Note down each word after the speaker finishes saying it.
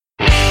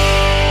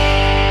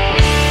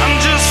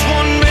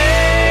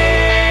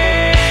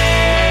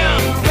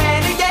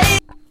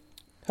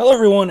Hello,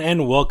 everyone,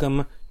 and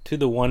welcome to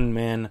the One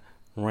Man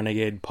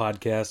Renegade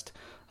Podcast.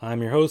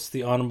 I'm your host,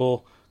 the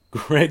Honorable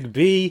Greg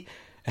B.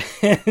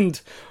 And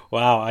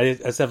wow, I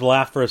just have to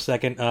laugh for a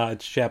second.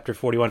 It's chapter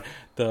 41.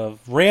 The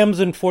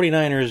Rams and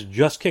 49ers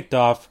just kicked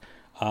off.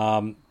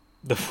 The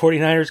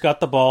 49ers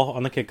got the ball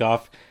on the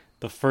kickoff.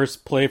 The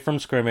first play from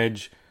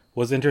scrimmage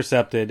was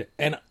intercepted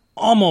and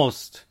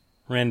almost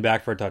ran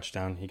back for a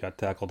touchdown. He got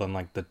tackled on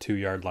like the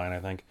 2-yard line, I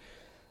think.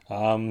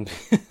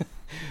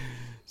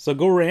 So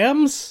go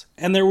Rams,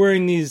 and they're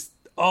wearing these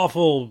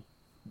awful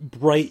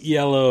bright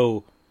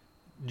yellow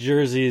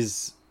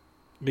jerseys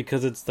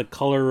because it's the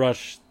color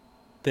rush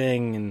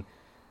thing, and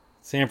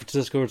San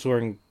Francisco is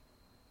wearing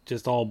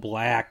just all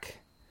black,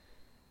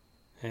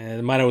 and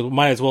it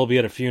might as well be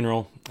at a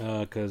funeral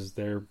because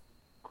they're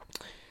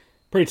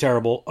pretty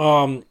terrible.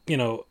 The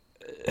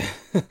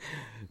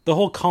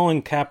whole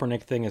Colin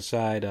Kaepernick thing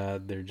aside,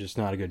 they're just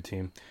not a good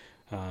team.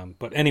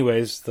 But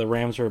anyways, the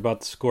Rams are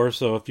about to score,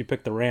 so if you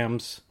pick the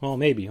Rams, well,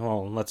 maybe.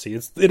 Well, let's see.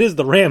 It is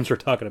the Rams we're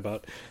talking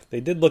about. They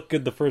did look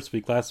good the first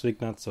week. Last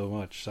week, not so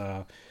much.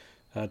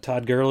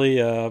 Todd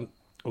Gurley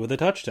with a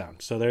touchdown.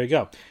 So there you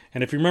go.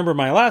 And if you remember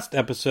my last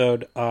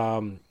episode,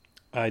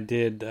 I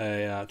did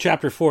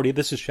Chapter 40.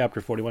 This is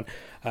Chapter 41.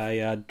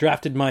 I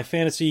drafted my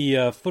fantasy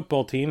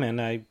football team,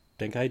 and I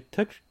think I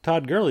took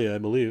Todd Gurley, I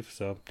believe.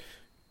 So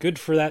good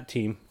for that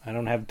team. I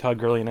don't have Todd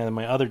Gurley in any of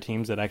my other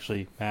teams that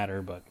actually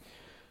matter, but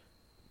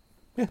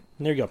yeah,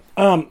 there you go.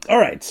 All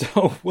right,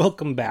 so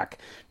welcome back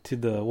to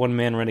the One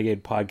Man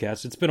Renegade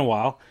Podcast. It's been a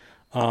while.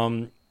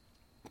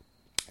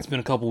 It's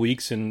been a couple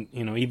weeks, and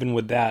even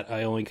with that,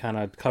 I only kind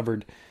of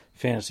covered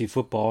fantasy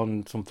football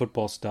and some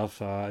football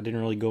stuff. I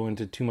didn't really go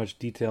into too much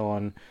detail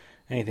on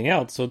anything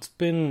else. So it's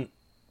been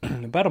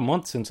about a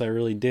month since I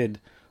really did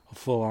a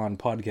full-on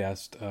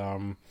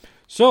podcast.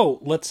 So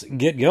let's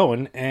get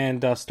going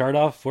and start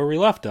off where we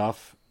left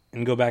off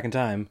and go back in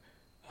time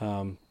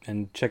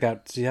and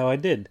see how I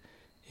did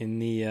in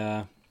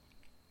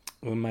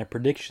my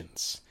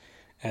predictions,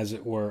 as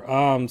it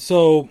were.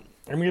 So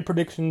I made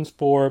predictions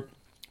for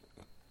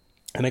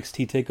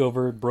NXT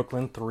TakeOver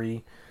Brooklyn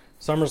 3,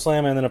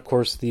 SummerSlam, and then of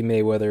course the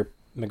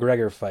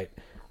Mayweather-McGregor fight.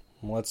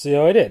 Let's see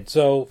how I did.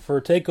 So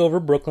for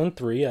TakeOver Brooklyn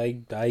 3,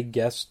 I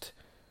guessed,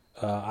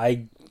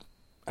 I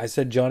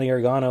said Johnny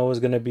Gargano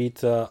was going to beat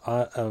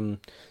Cien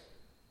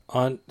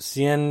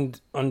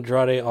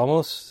Andrade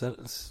Almost.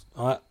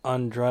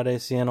 Andrade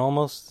Cien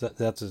Almost.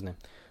 That's his name.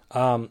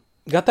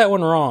 Got that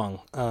one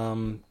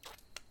wrong.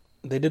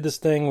 They did this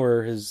thing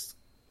where his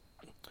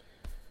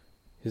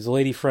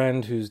lady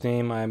friend, whose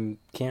name I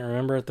can't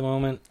remember at the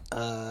moment.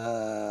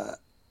 I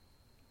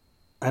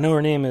know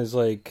her name is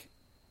like.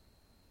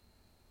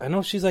 I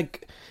know she's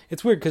like.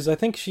 It's weird because I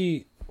think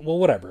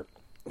whatever.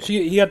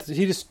 She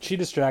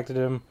distracted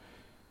him.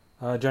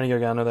 Johnny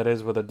Gargano, that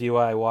is, with a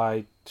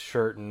DIY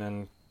shirt, and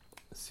then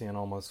Cien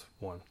almost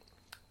won.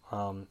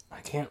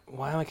 I can't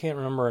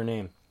remember her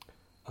name.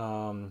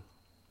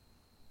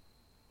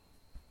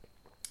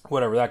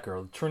 Whatever, that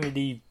girl.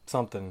 Trinity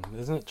something.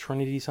 Isn't it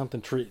Trinity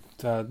something?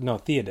 No,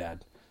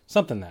 Theodad.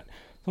 Something like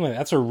that.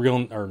 That's her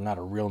real, or not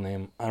a real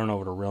name. I don't know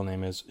what her real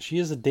name is. She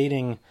is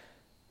dating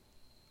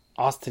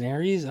Austin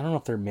Aries. I don't know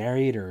if they're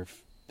married or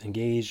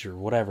engaged or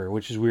whatever,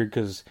 which is weird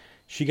because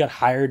she got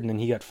hired and then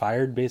he got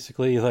fired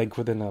basically like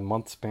within a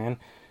month span.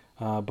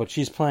 But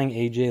she's playing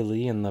AJ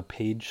Lee in the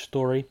Paige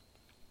story,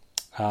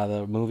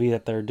 the movie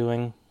that they're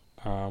doing,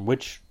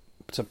 which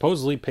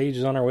supposedly Paige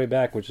is on her way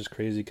back, which is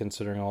crazy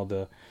considering all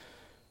the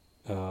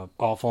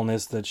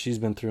awfulness that she's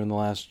been through in the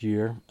last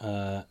year,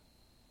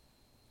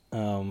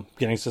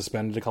 getting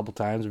suspended a couple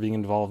times, being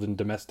involved in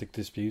domestic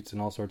disputes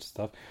and all sorts of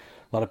stuff.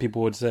 A lot of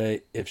people would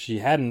say if she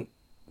hadn't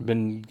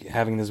been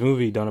having this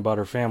movie done about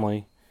her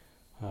family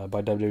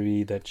by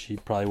WWE, that she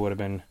probably would have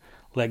been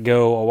let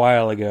go a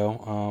while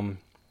ago.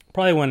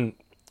 Probably when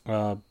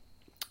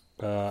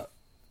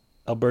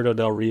Alberto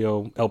Del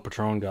Rio, El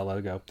Patron got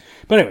let go.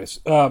 But anyways,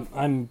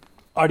 I'm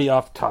already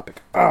off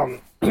topic. All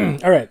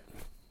right.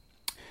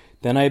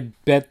 Then I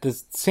bet the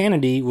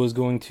Sanity was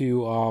going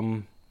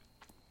to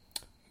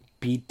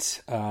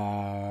beat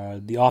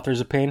the Authors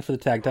of Pain for the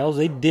tag titles.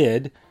 They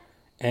did.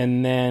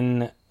 And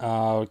then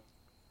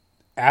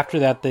after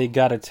that, they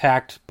got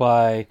attacked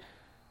by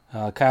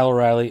Kyle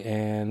O'Reilly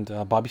and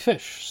Bobby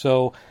Fish.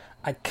 So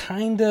I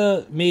kind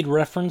of made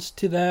reference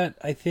to that,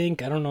 I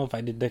think. I don't know if I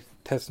did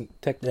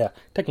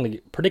technically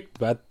predict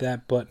about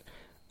that, but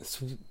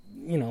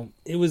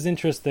it was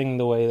interesting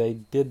the way they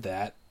did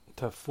that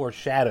to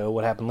foreshadow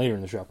what happened later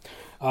in the show.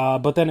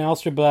 But then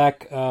Aleister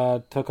Black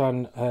took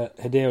on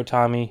Hideo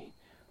Itami.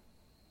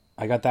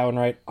 I got that one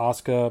right.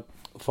 Asuka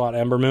fought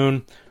Ember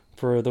Moon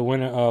for the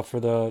winner for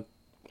the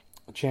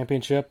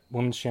championship,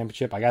 women's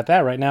championship. I got that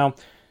right. Now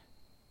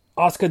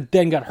Asuka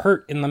then got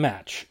hurt in the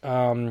match.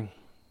 And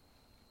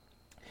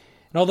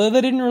although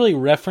they didn't really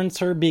reference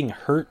her being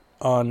hurt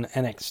on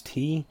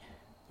NXT,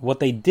 what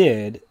they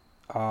did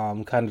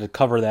kind of to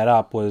cover that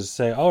up was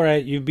say, all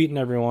right, you've beaten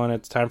everyone.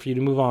 It's time for you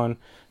to move on.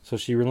 So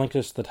she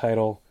relinquished the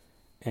title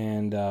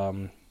and,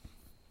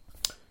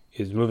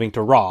 is moving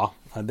to Raw.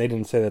 They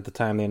didn't say that at the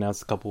time. They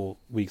announced a couple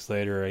weeks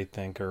later, I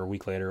think, or a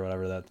week later, or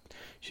whatever, that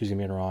she's going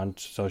to be in Raw.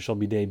 So she'll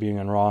be debuting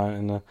on Raw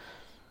in the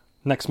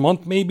next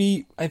month,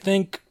 maybe, I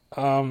think.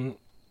 So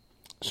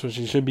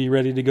she should be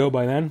ready to go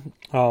by then.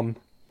 And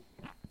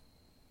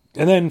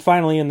then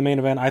finally in the main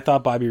event, I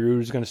thought Bobby Roode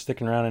was going to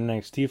stick around in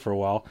NXT for a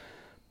while.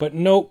 But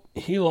nope,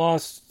 he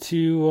lost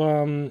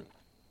to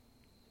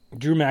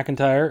Drew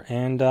McIntyre,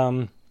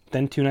 and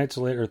then 2 nights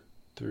later,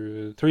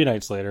 3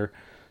 nights later,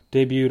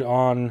 debuted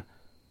on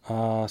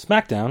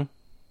SmackDown.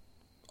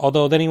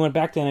 Although then he went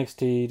back to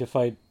NXT to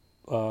fight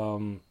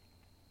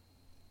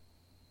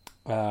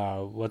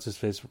what's his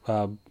face,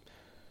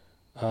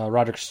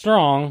 Roderick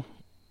Strong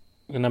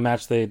in a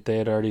match they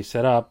had already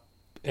set up,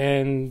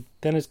 and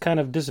then it's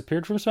kind of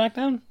disappeared from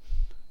SmackDown.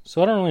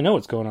 So I don't really know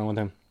what's going on with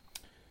him.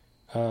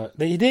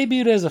 He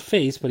debuted as a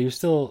face, but he was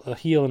still a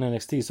heel in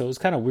NXT, so it was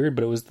kind of weird.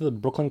 But it was the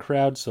Brooklyn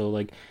crowd, so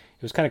like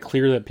it was kind of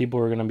clear that people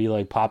were going to be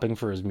like popping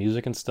for his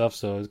music and stuff.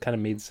 So it kind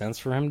of made sense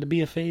for him to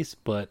be a face.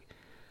 But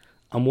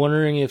I'm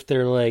wondering if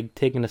they're like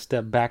taking a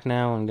step back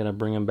now and going to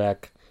bring him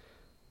back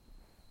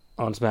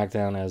on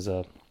SmackDown as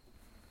a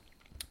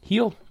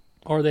heel,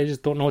 or they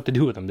just don't know what to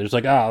do with him. They're just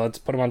like, let's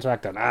put him on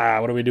SmackDown.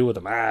 What do we do with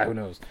him? Who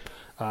knows?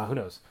 Who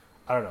knows?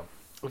 I don't know.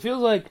 It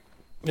feels like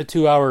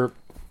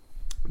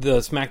the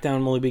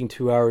SmackDown only being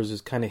 2 hours has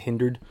kind of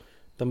hindered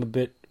them a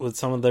bit with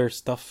some of their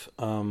stuff.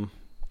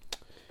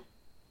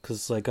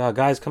 Because like,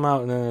 guys come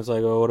out, and then it's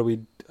like, what do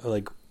we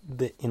like?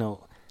 It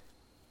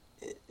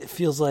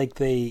feels like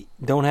they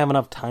don't have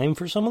enough time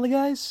for some of the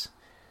guys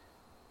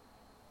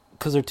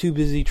because they're too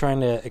busy trying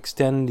to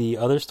extend the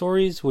other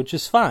stories, which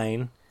is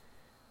fine.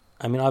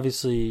 I mean,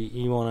 obviously,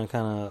 you want to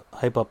kind of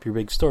hype up your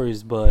big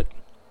stories, but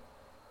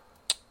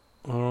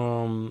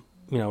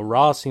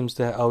Raw seems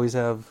to always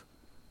have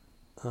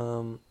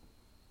the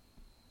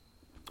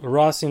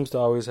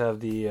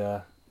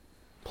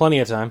plenty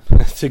of time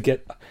to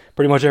get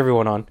pretty much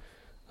everyone on,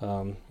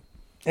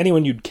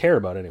 anyone you'd care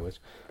about, anyways,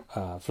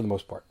 for the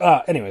most part.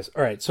 Anyways,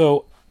 all right.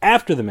 So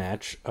after the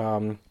match,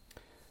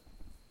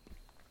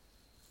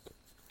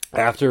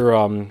 after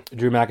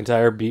Drew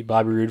McIntyre beat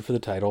Bobby Roode for the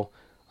title,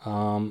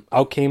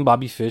 out came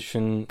Bobby Fish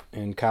and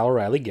Kyle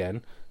O'Reilly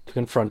again to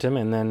confront him,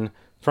 and then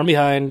from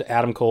behind,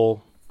 Adam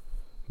Cole,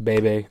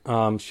 Bebe,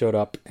 showed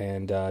up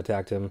and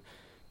attacked him,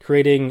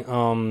 creating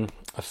a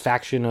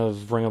faction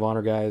of Ring of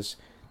Honor guys.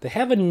 They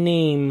have a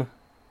name,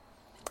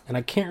 and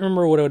I can't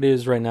remember what it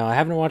is right now. I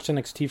haven't watched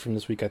NXT from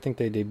this week. I think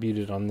they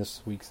debuted it on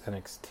this week's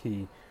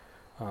NXT,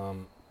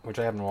 which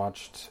I haven't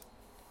watched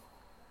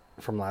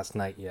from last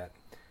night yet.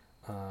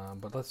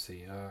 But let's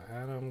see.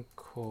 Adam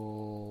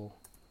Cole,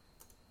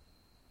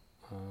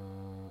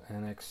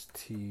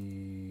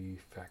 NXT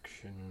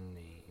faction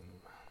name.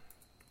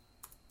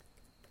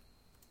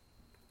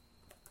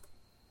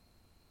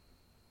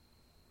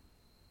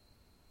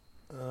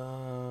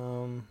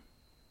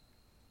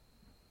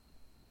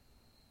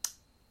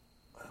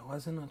 Why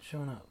is it not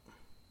showing up?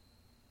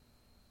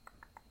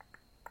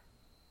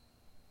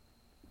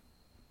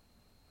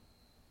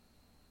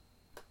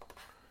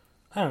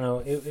 I don't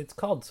know. It's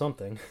called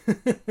something.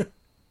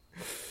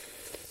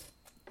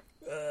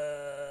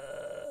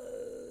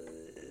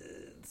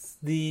 It's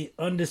the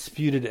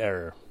Undisputed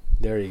Era.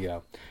 There you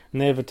go. And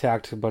they've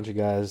attacked a bunch of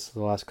guys the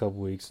last couple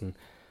weeks, and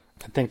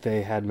I think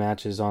they had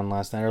matches on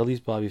last night, or at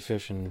least Bobby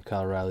Fish and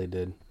Kyle O'Reilly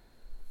did.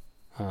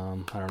 I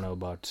don't know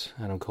about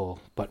Adam Cole.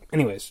 But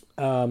anyways,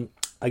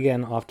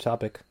 again, off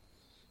topic.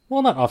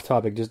 Well, not off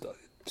topic, just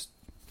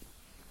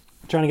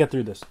trying to get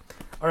through this.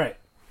 All right.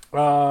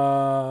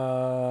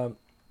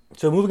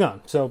 So moving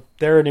on. So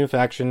they're a new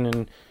faction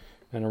and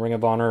a Ring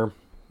of Honor, a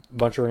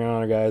bunch of Ring of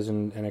Honor guys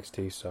in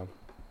NXT. So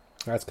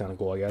that's kind of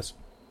cool, I guess.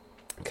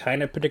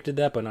 Kind of predicted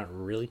that, but not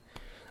really.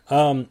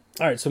 All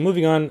right, so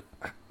moving on.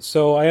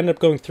 So I ended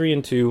up going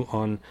 3-2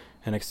 on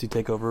NXT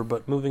TakeOver,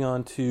 but moving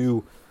on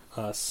to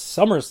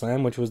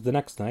SummerSlam, which was the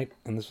next night,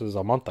 and this was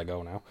a month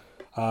ago now.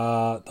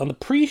 On the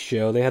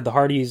pre-show, they had the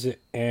Hardys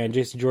and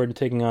JC Jordan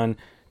taking on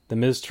the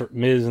Miz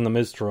and the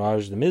Miz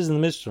Taraj. The Miz and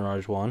the Miz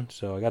Taraj won,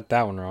 so I got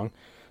that one wrong.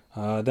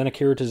 Then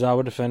Akira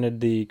Tozawa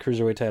defended the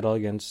Cruiserweight title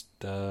against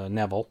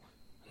Neville.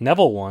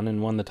 Neville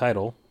won the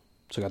title,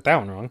 so I got that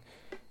one wrong.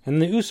 And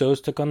the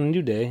Usos took on the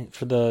New Day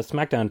for the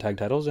SmackDown tag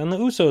titles, and the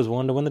Usos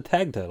won to win the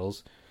tag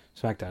titles,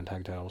 SmackDown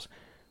tag titles.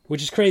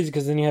 Which is crazy,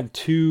 because then you have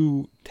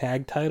two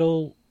tag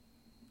title,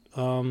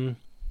 or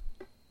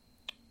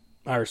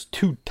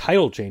two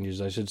title changes,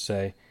 I should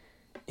say,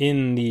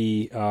 in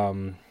the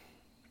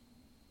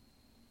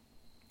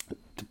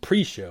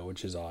pre-show,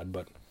 which is odd,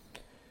 but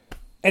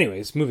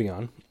anyways, moving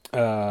on.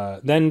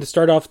 Then to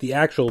start off the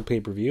actual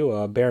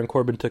pay-per-view, Baron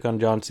Corbin took on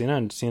John Cena,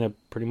 and Cena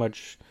pretty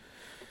much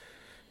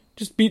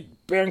just beat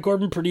Baron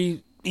Corbin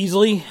pretty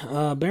easily.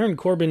 Baron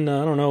Corbin,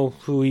 I don't know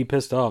who he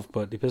pissed off,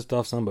 but he pissed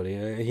off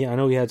somebody. I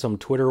know he had some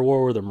Twitter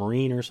war with a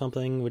Marine or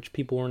something, which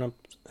people weren't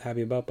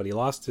happy about, but he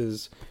lost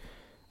his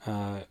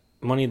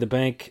Money in the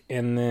Bank,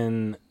 and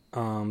then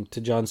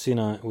to John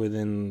Cena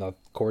within the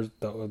course,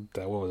 what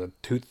was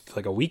it,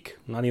 like a week?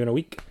 Not even a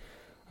week.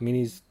 I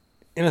mean,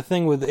 in a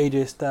thing with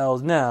AJ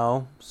Styles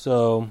now,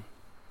 so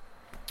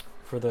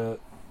for the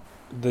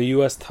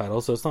U.S.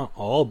 title, so it's not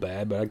all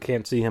bad, but I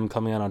can't see him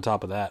coming out on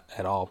top of that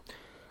at all.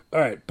 All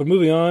right, but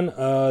moving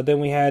on, then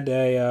we had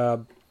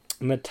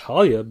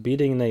Natalya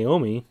beating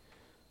Naomi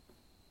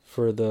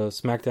for the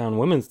SmackDown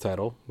Women's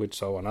title,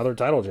 so another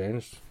title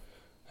change,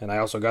 and I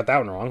also got that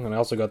one wrong, and I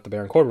also got the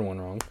Baron Corbin one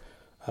wrong.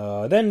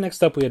 Then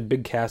next up we had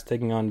Big Cass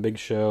taking on Big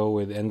Show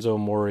with Enzo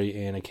Amore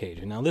in a cage.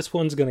 And now this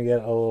one's going to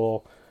get a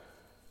little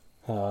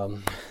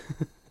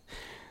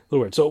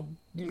weird. So,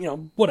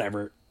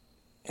 whatever.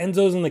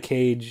 Enzo's in the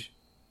cage,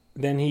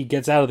 then he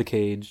gets out of the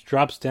cage,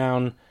 drops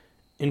down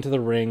into the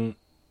ring,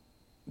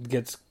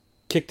 gets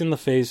kicked in the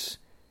face,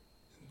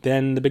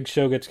 then the Big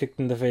Show gets kicked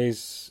in the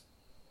face,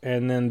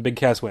 and then Big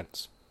Cass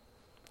wins.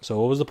 So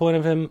what was the point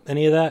of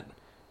any of that?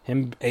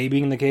 Him, A,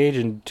 being in the cage,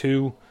 and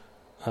 2,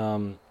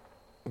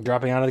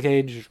 dropping out of the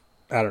cage?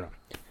 I don't know.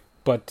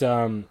 But,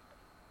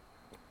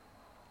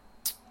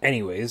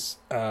 anyways,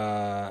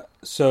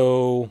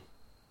 so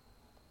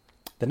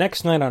the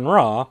next night on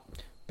Raw,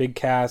 Big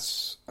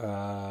Cass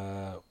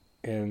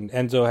and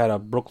Enzo had a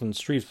Brooklyn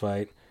street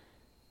fight,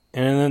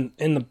 and then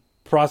in the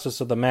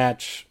process of the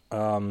match,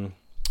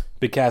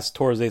 Big Cass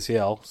tore his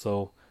ACL,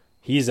 so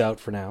he's out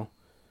for now.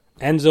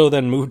 Enzo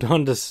then moved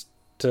on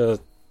to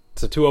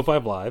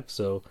 205 Live,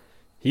 so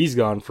he's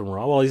gone from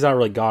Raw. Well, he's not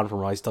really gone from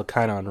Raw. He's still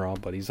kind of on Raw,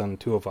 but he's on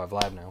 205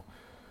 Live now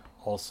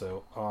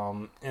also.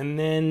 And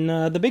then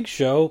the Big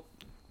Show,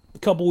 a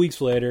couple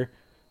weeks later,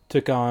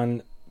 took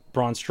on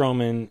Braun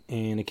Strowman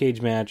in a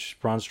cage match.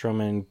 Braun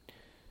Strowman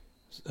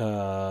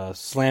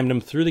slammed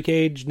him through the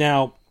cage.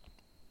 Now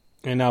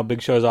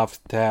Big Show's off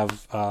to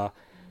have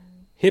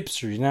hip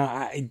surgery.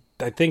 Now,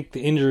 I think the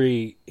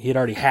injury, he had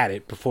already had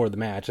it before the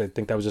match. I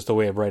think that was just a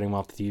way of writing him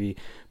off the TV.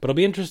 But it'll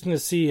be interesting to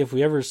see if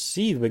we ever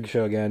see the Big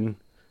Show again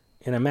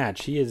in a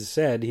match. He has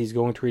said he's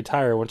going to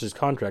retire once his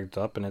contract's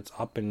up, and it's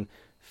up in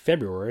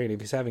February. And if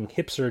he's having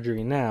hip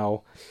surgery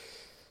now,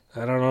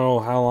 I don't know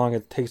how long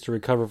it takes to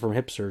recover from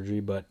hip surgery,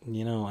 but,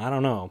 I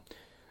don't know.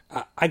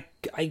 I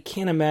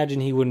can't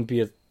imagine he wouldn't be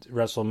at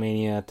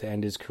WrestleMania to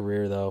end his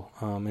career, though,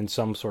 in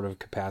some sort of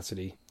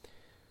capacity.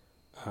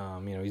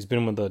 He's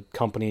been with the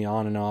company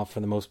on and off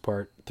for the most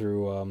part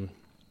through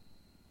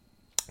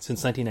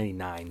since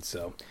 1999,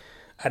 so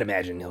I'd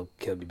imagine he'll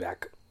be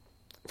back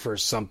for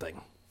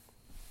something.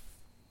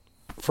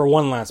 For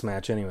one last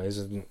match, anyways.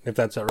 If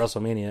that's at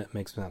WrestleMania, it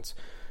makes sense.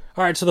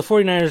 All right, so the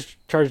 49ers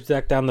charged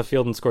Dak down the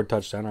field and scored a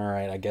touchdown. All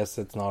right, I guess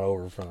it's not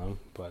over for them,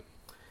 but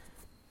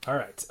all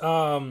right.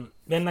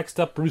 Then next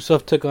up,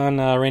 Rusev took on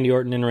Randy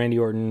Orton, and Randy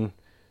Orton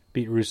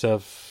beat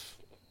Rusev,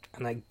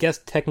 and I guess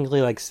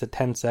technically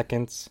 10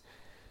 seconds.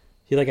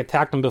 He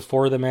attacked him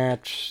before the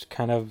match,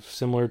 kind of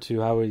similar to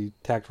how he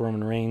attacked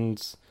Roman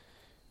Reigns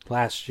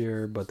last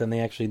year, but then they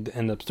actually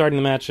ended up starting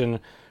the match,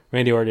 and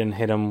Randy Orton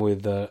hit him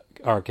with the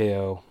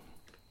RKO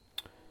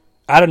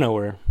out of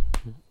nowhere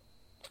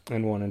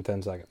and won in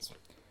 10 seconds.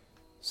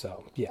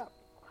 So, yeah.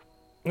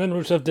 And then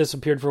Rusev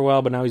disappeared for a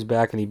while, but now he's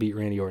back, and he beat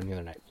Randy Orton the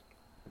other night.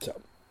 So,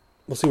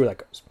 we'll see where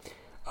that goes.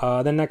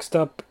 Then next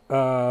up,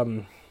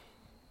 so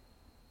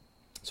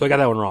I got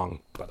that one wrong,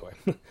 by the way.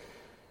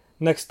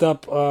 Next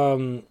up,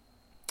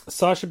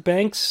 Sasha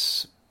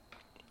Banks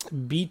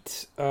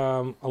beat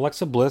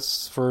Alexa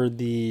Bliss for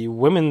the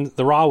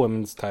Raw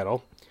Women's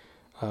title.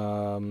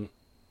 So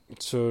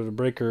to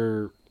break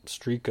her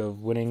streak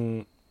of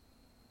winning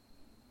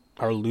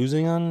or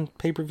losing on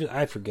pay-per-view,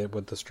 I forget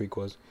what the streak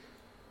was.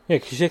 Yeah,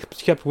 she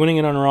kept winning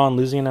it on Raw and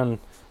losing it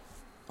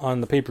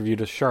on the pay-per-view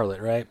to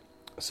Charlotte, right?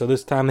 So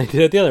this time they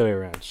did it the other way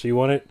around. She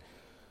won it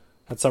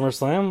at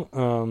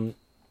SummerSlam,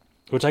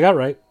 which I got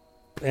right,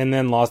 and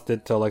then lost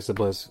it to Alexa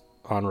Bliss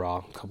on Raw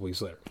a couple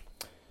weeks later.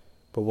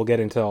 But we'll get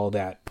into all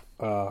that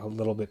a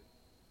little bit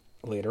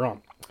later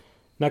on.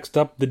 Next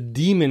up, the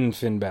Demon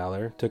Finn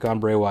Balor took on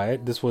Bray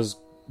Wyatt. This was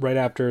right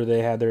after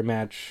they had their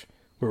match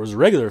where it was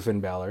regular Finn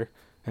Balor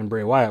and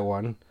Bray Wyatt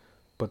won,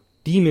 but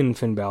Demon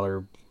Finn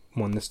Balor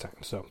won this time,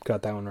 so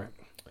got that one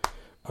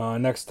right.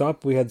 Next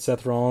up, we had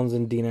Seth Rollins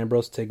and Dean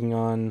Ambrose taking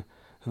on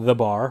The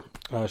Bar,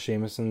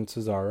 Sheamus and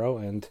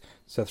Cesaro, and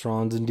Seth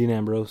Rollins and Dean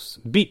Ambrose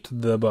beat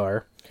The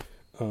Bar,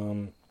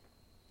 and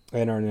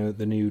are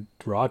the new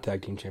Raw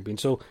Tag Team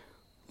Champions. So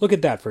look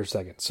at that for a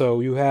second.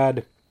 So you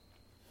had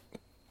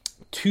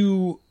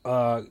two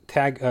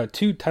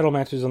title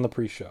matches on the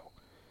pre-show,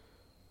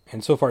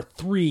 and so far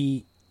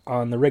 3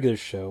 on the regular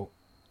show,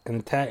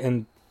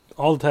 and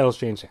all the titles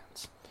changed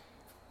hands.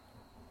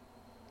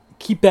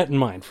 Keep that in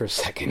mind for a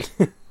second,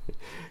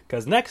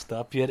 because next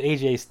up you had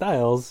AJ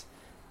Styles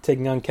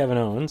taking on Kevin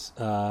Owens,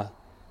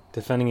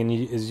 defending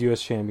his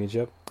U.S.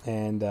 Championship,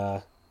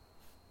 and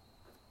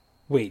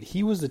wait,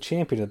 he was the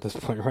champion at this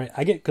point, right?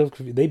 I get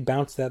confused. They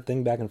bounced that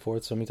thing back and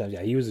forth so many times.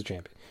 Yeah, he was the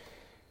champion.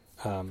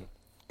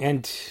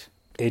 And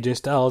AJ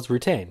Styles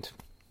retained.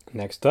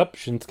 Next up,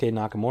 Shinsuke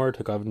Nakamura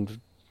took on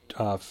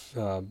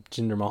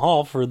Jinder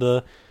Mahal for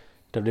the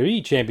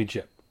WWE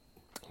Championship.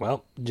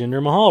 Well,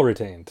 Jinder Mahal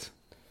retained.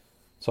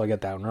 So I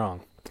got that one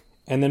wrong.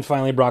 And then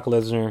finally, Brock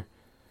Lesnar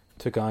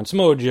took on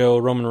Samoa Joe,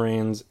 Roman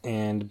Reigns,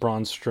 and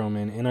Braun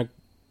Strowman in a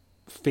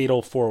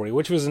fatal four-way,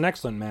 which was an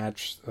excellent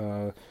match.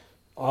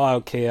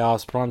 All-out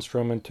chaos. Braun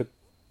Strowman took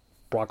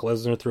Brock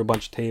Lesnar through a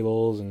bunch of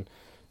tables, and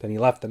then he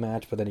left the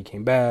match, but then he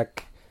came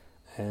back.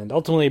 And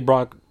ultimately,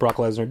 Brock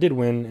Lesnar did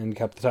win and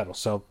kept the title.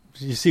 So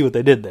you see what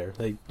they did there.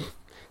 They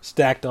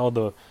stacked all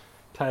the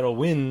title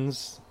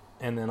wins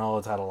and then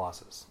all the title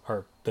losses.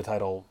 Or the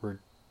title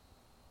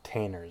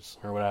retainers,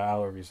 or whatever,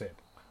 however you say it.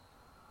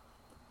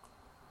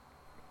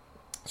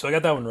 So I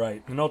got that one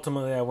right. And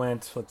ultimately I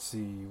went, let's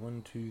see,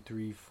 1, 2,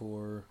 3,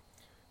 4,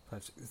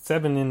 5, 6,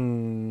 7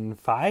 and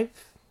 5?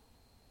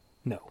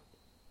 No.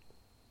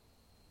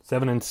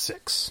 7 and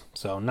 6.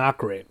 So not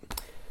great.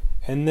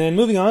 And then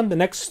moving on, the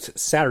next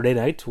Saturday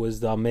night was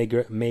the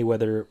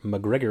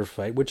Mayweather-McGregor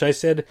fight, which I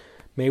said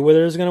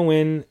Mayweather is going to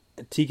win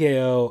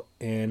TKO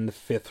in the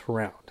 5th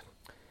round.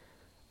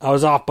 I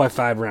was off by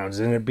 5 rounds.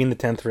 It ended up being the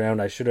 10th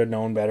round. I should have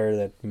known better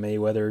that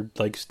Mayweather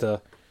likes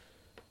to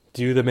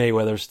do the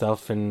Mayweather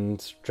stuff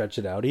and stretch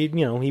it out. He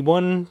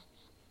won,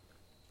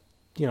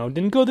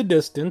 didn't go the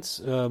distance.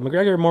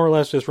 McGregor more or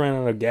less just ran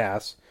out of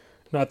gas.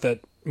 Not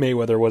that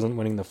Mayweather wasn't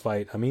winning the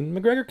fight. I mean,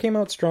 McGregor came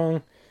out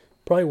strong.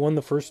 Probably won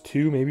the first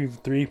 2, maybe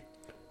 3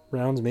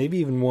 rounds. Maybe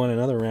even won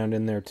another round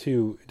in there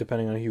too,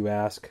 depending on who you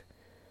ask.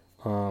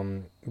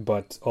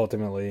 But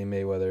ultimately,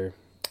 Mayweather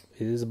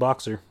is a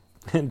boxer.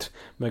 And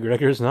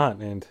McGregor's not.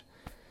 And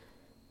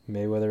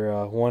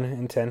Mayweather won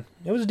in 10.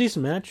 It was a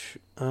decent match.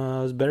 It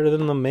was better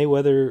than the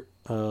Mayweather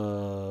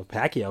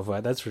Pacquiao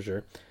fight, that's for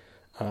sure.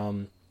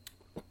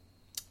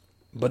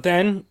 But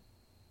then,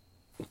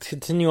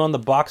 continue on the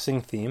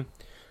boxing theme.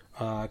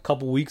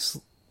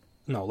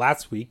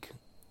 Last week,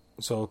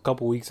 so a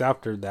couple weeks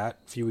after that,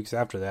 a few weeks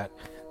after that,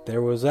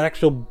 there was an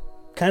actual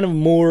kind of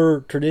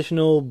more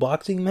traditional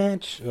boxing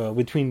match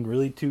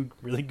between two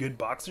really good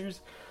boxers.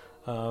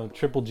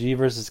 Triple G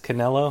versus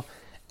Canelo.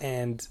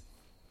 And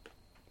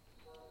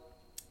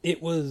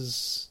it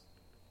was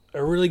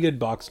a really good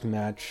boxing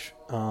match.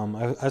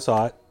 I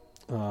saw it.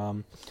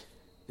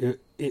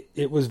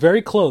 It was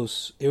very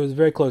close. It was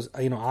very close.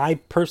 I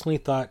personally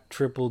thought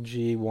Triple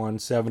G won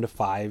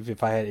 7-5.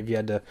 If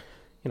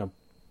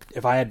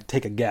I had to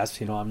take a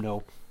guess, I'm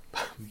no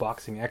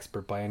boxing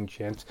expert by any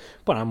chance,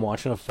 but I'm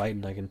watching a fight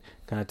and I can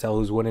kind of tell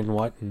who's winning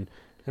what and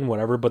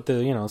whatever. But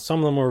some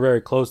of them were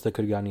very close. That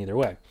could have gone either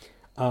way.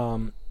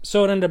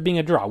 So it ended up being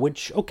a draw,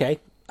 which I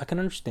can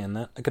understand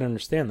that.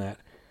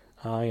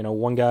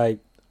 One guy,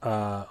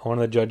 one of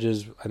the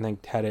judges, I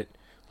think had it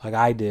like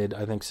I did.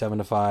 I think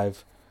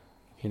 7-5.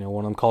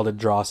 One of them called it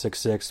draw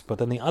 6-6. But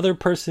then the other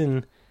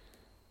person,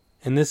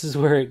 and this is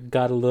where it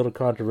got a little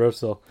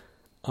controversial.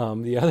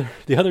 The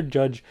other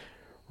judge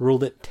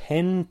ruled it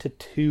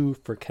 10-2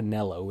 for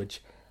Canelo,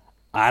 which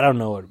I don't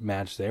know what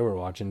match they were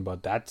watching,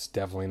 but that's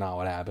definitely not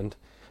what happened.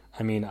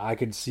 I mean, I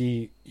could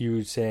see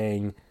you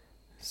saying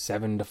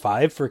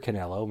 7-5 for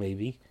Canelo,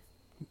 maybe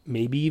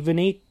even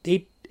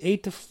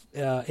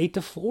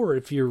 8-4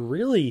 if you're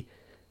really,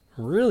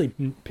 really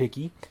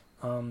picky.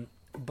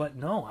 But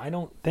no, I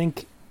don't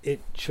think it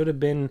should have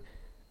been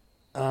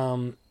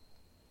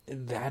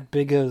that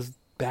big a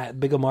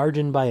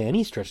margin by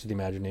any stretch of the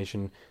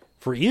imagination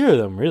for either of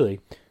them, really.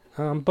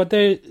 But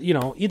they,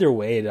 either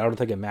way, I don't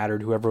think it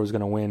mattered. Whoever was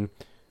going to win,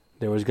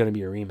 there was going to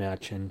be a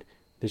rematch, and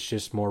there's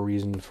just more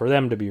reason for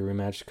them to be a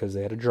rematch because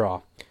they had a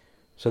draw.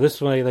 So this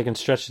way they can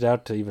stretch it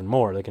out to even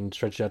more. They can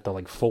stretch it out to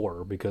like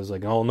 4 because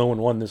no one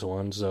won this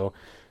one. So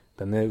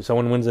then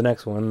someone wins the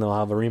next one, they'll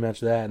have a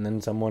rematch of that, and then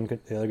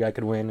the other guy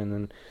could win. And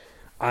then,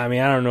 I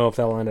don't know if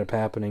that will end up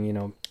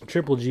happening.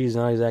 Triple G is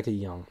not exactly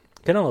young.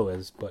 Canelo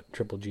is, but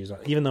Triple G is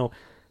not. Even though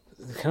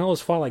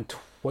Canelo's fought like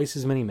twice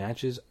as many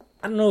matches.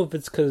 I don't know if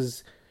it's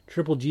because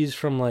Triple G's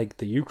from like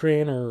the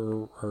Ukraine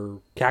or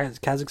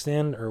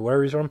Kazakhstan or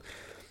wherever he's from.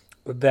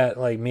 That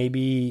like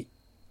maybe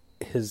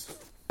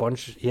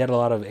he had a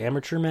lot of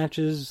amateur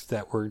matches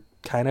that were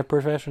kind of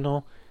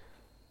professional,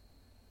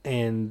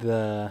 and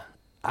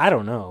I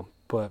don't know,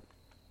 but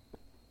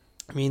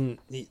I mean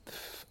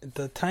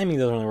the timing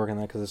doesn't really work on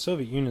that because the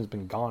Soviet Union's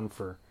been gone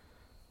for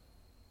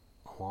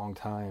a long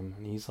time,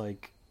 and he's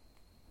like,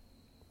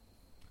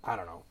 I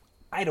don't know,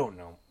 I don't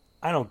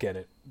get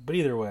it, but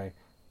either way,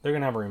 they're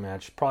gonna have a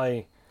rematch.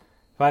 Probably,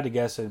 if I had to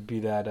guess, it'd be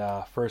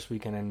that first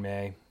weekend in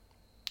May.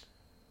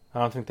 I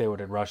don't think they would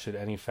have rushed it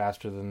any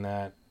faster than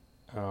that.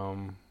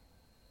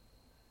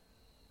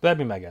 That'd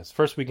be my guess.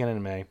 First weekend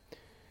in May.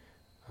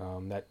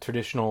 That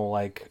traditional,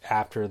 like,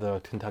 after the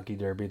Kentucky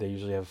Derby, they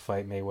usually have a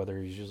fight.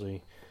 Mayweather is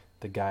usually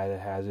the guy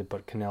that has it,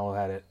 but Canelo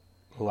had it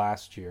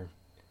last year.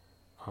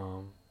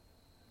 And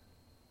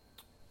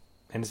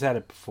he's had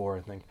it before,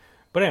 I think.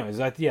 But anyways,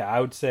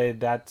 I would say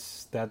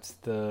that's look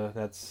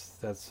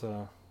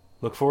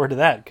forward to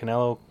that.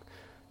 Canelo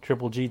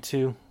Triple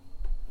G2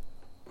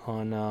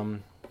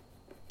 on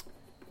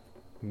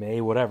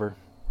May whatever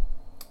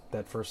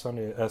that first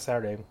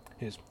Saturday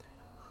is.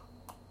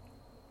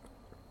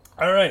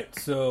 All right,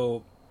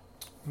 so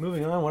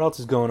moving on. What else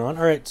is going on?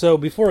 All right, so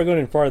before I go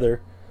any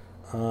farther,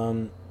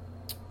 I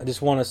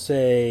just want to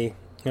say,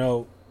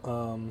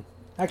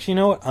 Actually, you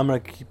know what? I'm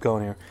going to keep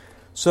going here.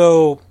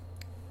 So,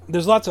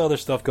 there's lots of other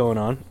stuff going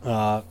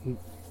on.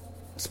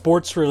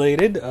 Sports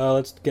related.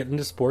 Let's get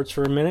into sports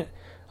for a minute.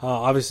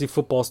 Obviously,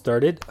 football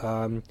started.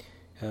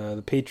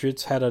 The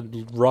Patriots had a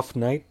rough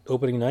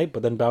opening night,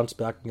 but then bounced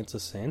back against the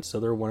Saints, so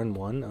they're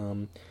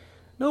 1-1.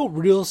 No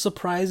real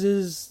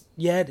surprises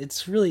yet.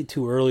 It's really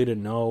too early to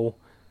know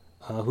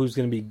who's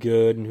going to be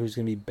good and who's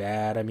going to be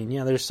bad. I mean,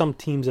 yeah, there's some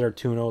teams that are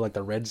 2-0, like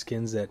the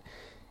Redskins, that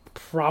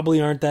probably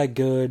aren't that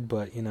good,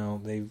 but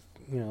they've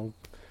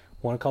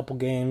won a couple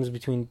games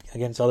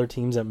against other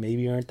teams that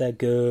maybe aren't that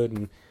good,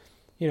 and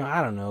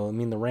I don't know. I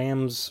mean, the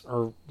Rams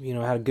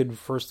had a good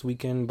first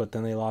weekend, but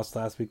then they lost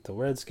last week to the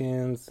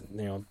Redskins.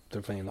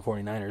 They're playing the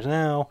 49ers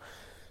now.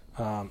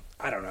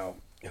 I don't know.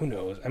 Who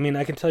knows? I mean,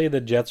 I can tell you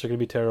the Jets are going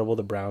to be terrible.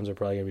 The Browns are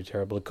probably going to be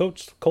terrible. The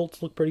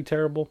Colts look pretty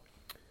terrible.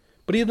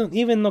 But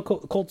even though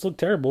Colts look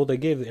terrible, they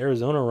gave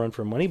Arizona a run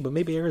for money, but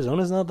maybe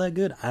Arizona's not that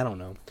good. I don't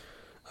know.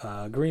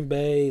 Green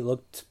Bay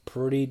looked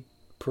pretty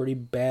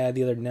bad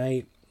the other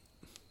night.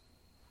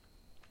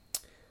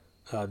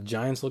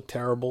 Giants look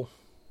terrible.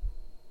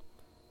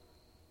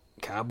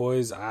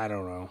 Cowboys, I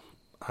don't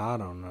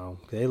know.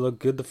 They looked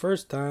good the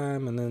first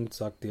time and then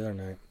sucked the other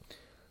night.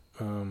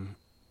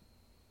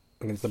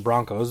 Against the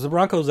Broncos. The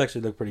Broncos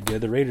actually look pretty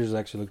good. The Raiders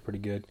actually look pretty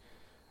good.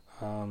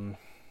 But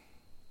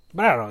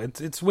I don't know.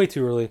 It's way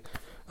too early.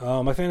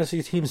 My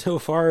fantasy team so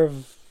far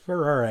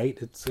are alright.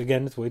 It's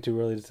way too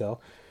early to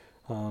tell.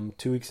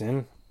 2 weeks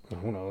in,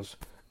 who knows?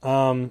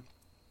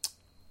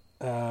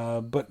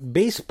 But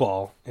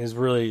baseball is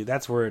really,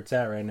 that's where it's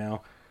at right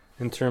now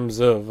in terms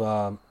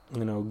of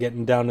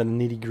getting down to the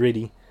nitty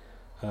gritty.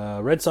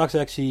 Red Sox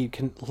actually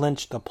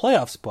clinched a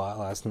playoff spot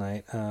last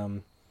night.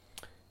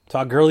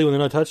 Todd Gurley with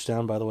another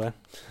touchdown, by the way.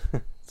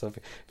 So if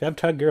you have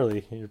Todd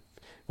Gurley, you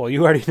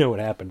already know what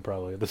happened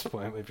probably at this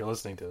point if you're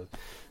listening to it.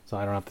 So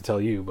I don't have to tell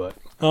you, but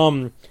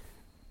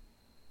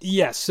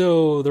yeah.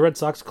 So the Red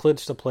Sox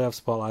clinched a playoff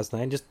spot last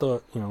night. Just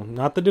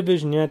not the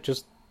division yet,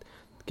 just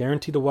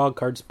guaranteed a wild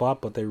card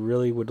spot, but they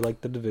really would like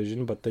the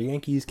division. But the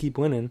Yankees keep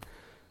winning.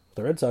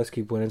 The Red Sox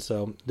keep winning,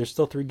 so there's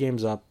still 3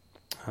 games up.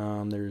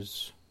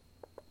 There's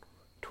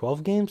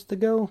 12 games to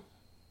go,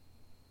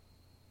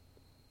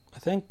 I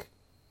think.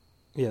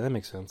 Yeah, that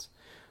makes sense.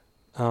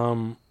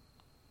 No.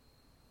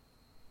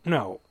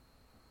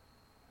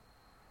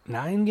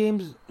 9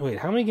 games? Wait,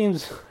 how many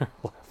games are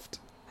left?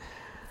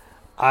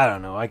 I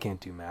don't know. I can't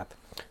do math.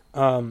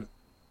 So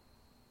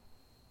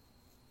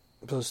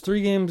there's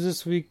 3 games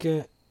this week.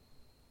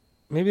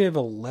 Maybe they have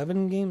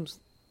 11 games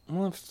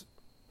left.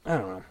 I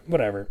don't know.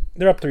 Whatever.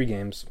 They're up 3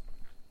 games.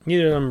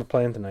 Neither of them are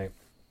playing tonight.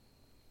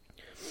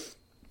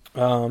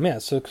 Yeah,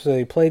 so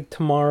they play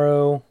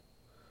tomorrow.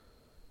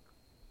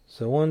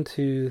 So 1,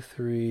 2,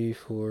 3,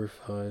 4,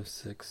 5,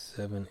 6,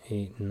 7,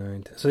 8,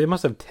 9, 10. So they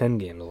must have 10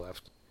 games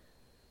left.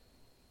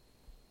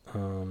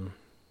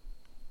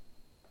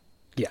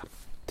 Yeah,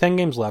 10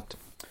 games left.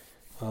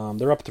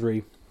 They're up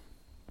 3.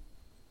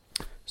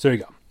 So there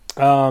you go.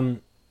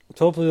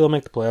 So hopefully they'll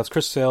make the playoffs.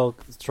 Chris Sale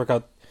struck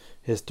out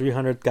his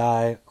 300th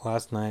guy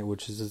last night,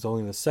 which is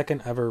only the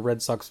second ever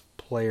Red Sox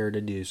player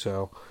to do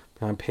so.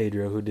 Behind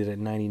Pedro, who did it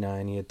in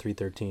 99. He had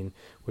 313,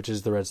 which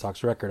is the Red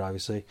Sox record,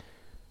 obviously.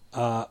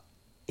 Can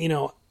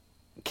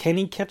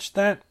he catch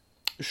that?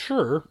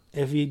 Sure,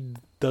 if he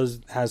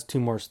has 2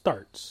 more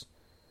starts.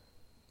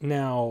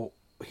 Now,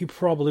 he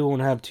probably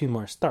won't have 2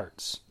 more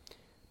starts.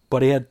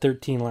 But he had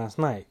 13 last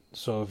night.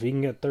 So if he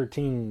can get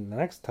 13 the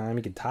next time,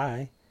 he could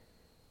tie.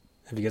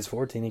 If he gets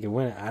 14, he could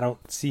win it. I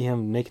don't see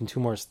him making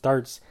 2 more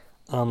starts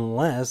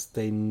unless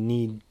they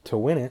need to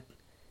win it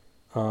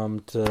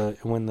to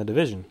win the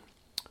division,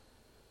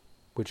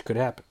 which could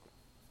happen.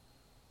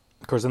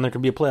 Of course, then there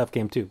could be a playoff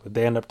game too. If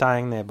they end up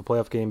tying, they have a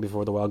playoff game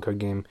before the wild card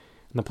game.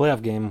 And the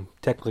playoff game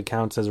technically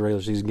counts as a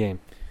regular season game.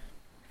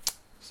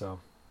 So,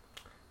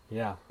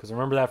 yeah. Because I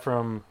remember that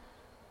from,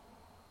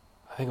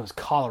 I think it was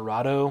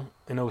Colorado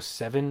in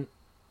 2007.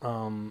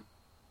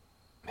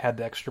 Had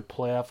the extra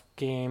playoff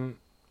game.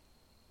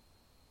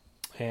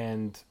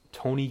 And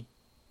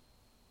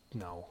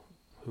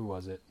who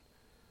was it?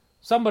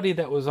 Somebody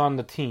that was on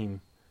the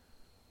team.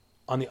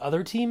 On the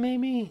other team,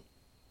 maybe?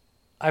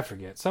 I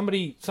forget.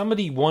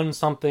 Somebody won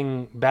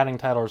something, batting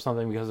title or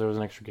something, because there was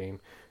an extra game.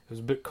 It was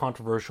a bit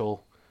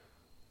controversial.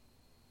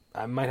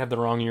 I might have the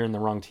wrong year and the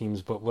wrong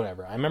teams, but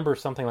whatever. I remember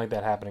something like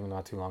that happening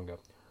not too long ago.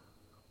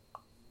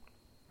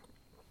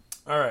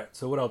 Alright,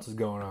 so what else is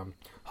going on?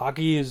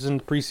 Hockey is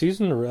in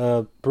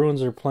preseason.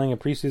 Bruins are playing a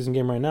preseason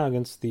game right now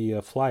against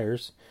the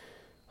Flyers.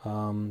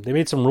 They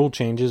made some rule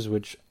changes,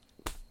 which,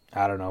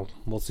 I don't know.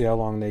 We'll see how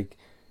long they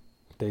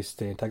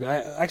stay intact.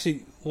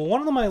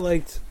 One of them I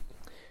liked.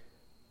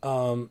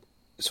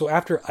 So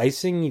after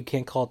icing, you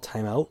can't call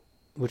timeout,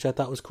 which I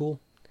thought was cool.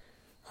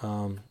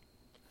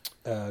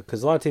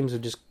 Because a lot of teams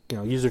would just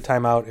use their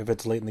timeout if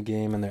it's late in the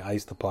game and they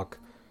ice the puck,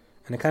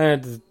 and it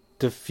kind of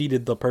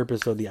defeated the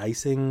purpose of the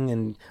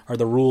icing or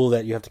the rule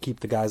that you have to keep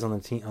the guys on the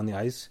team on the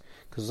ice.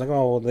 Because it's like,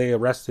 oh, well, they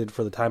arrested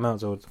for the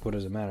timeout, so what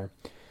does it matter?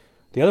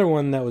 The other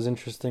one that was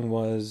interesting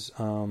was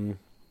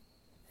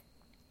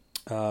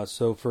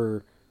so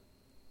for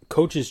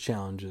coaches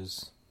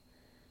challenges,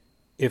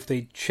 if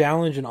they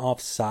challenge an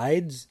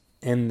offsides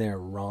and they're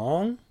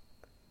wrong,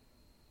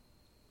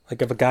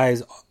 like if a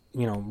guy's,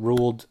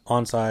 ruled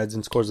onsides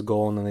and scores a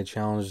goal and then they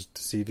challenge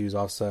to see if he's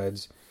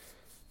offsides,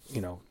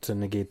 to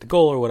negate the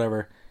goal or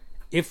whatever,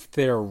 if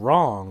they're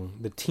wrong,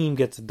 the team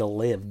gets a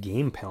delay of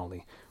game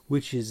penalty,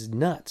 which is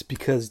nuts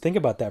because think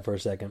about that for a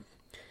second.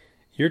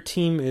 Your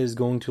team is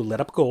going to let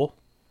up a goal.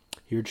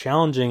 You're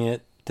challenging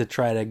it to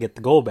try to get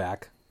the goal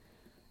back.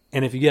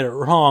 And if you get it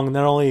wrong,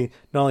 not only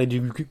do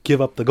you give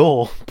up the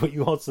goal, but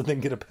you also then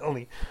get a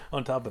penalty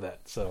on top of that.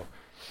 So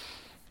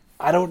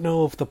I don't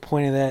know if the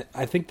point of that,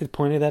 I think the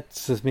point of that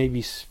is to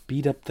maybe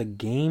speed up the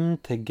game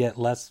to get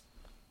less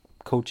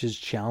coaches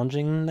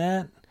challenging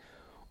that,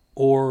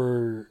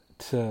 or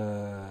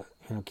to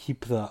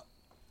keep the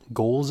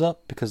goals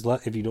up, because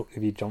if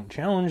you don't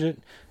challenge it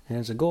and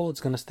it's a goal,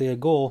 it's going to stay a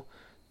goal.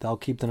 They'll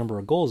keep the number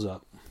of goals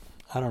up.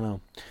 I don't know.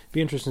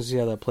 Be interesting to see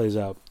how that plays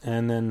out.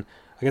 And then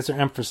I guess they're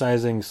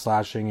emphasizing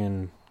slashing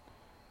and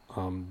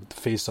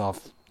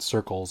face-off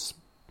circles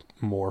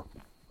more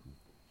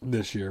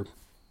this year.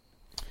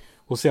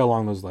 We'll see how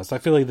long those last. I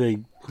feel like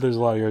there's a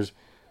lot of years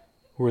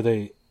where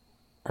they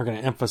are going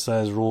to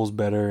emphasize rules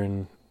better,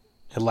 and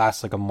it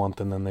lasts like a month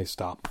and then they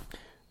stop.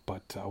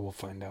 But we'll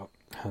find out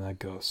how that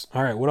goes.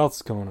 All right, what else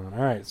is going on?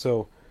 All right,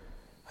 so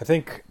I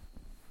think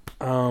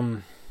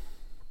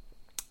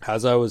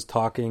as I was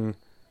talking,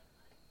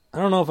 I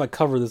don't know if I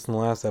covered this in the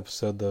last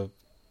episode,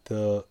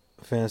 the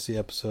fantasy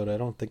episode. I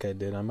don't think I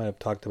did. I might have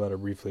talked about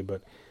it briefly,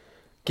 but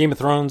Game of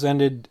Thrones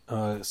ended,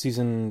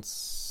 season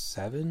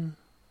 7?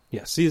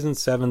 Yeah, season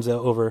 7's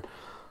over.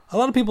 A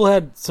lot of people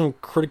had some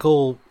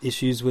critical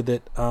issues with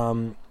it,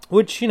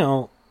 which,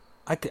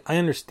 I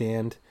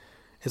understand.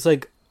 It's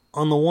like,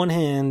 on the one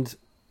hand,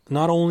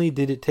 not only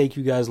did it take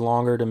you guys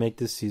longer to make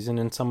this season,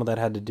 and some of that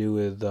had to do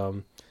with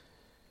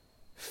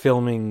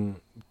filming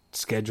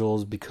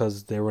schedules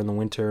because they were in the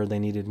winter, they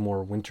needed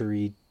more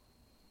wintry,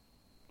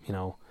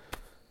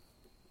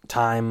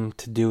 time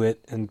to do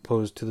it, as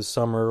opposed to the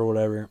summer or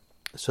whatever,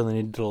 so they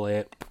needed to delay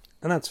it,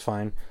 and that's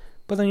fine.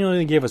 But then you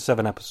only gave us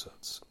 7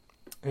 episodes,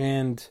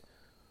 and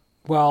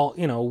well,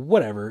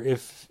 whatever.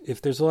 If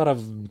there's a lot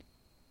of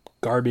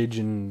garbage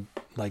and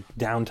like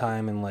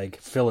downtime and like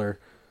filler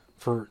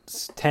for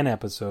 10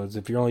 episodes,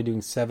 if you're only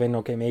doing 7,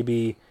 okay,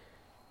 maybe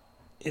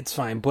it's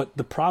fine. But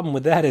the problem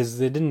with that is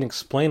they didn't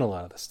explain a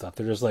lot of the stuff.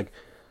 They're just like,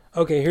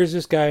 okay, here's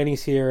this guy and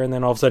he's here, and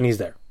then all of a sudden he's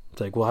there.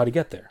 It's like, well, how'd he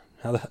get there?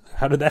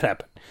 How did that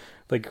happen?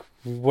 Like,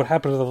 what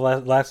happened to the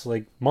last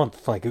like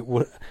month? Like,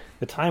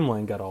 the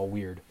timeline got all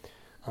weird.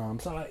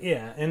 So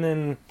yeah, and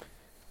then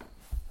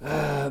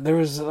there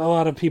was a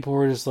lot of people who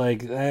were just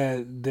like,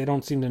 they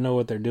don't seem to know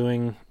what they're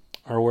doing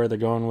or where they're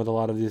going with a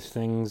lot of these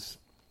things,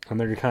 and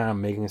they're kind of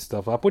making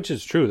stuff up, which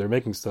is true. They're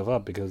making stuff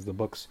up because the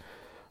books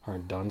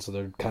aren't done, so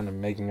they're kind of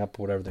making up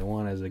whatever they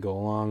want as they go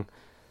along.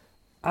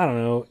 I don't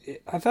know.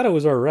 I thought it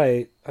was all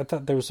right. I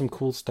thought there was some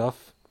cool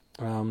stuff.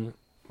 It'll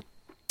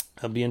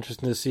be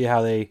interesting to see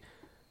how they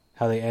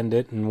end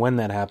it and when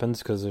that happens,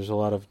 because there's a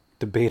lot of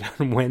debate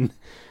on when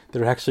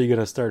they're actually going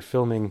to start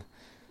filming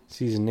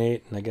season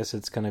 8, and I guess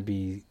it's going to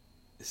be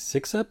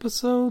 6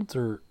 episodes,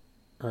 or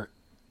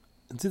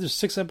it's either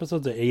 6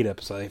 episodes or 8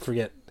 episodes.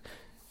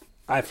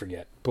 I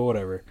forget, but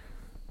whatever.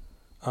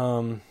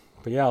 But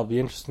yeah, it'll be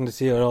interesting to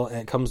see how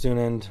it comes to an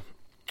end.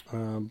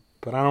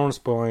 But I don't want to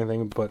spoil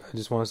anything, but I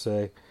just want to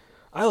say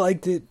I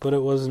liked it, but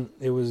it was,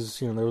 there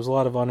was a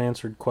lot of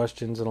unanswered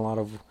questions and a lot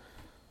of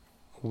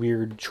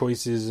weird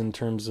choices in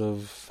terms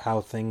of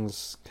how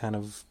things kind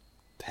of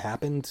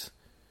happened.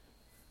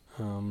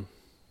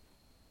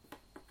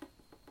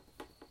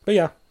 But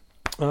yeah,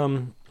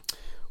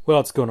 what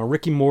else going on?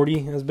 Rick and Morty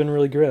has been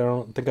really great. I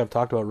don't think I've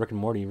talked about Rick and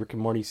Morty. Rick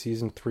and Morty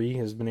season 3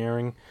 has been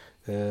airing.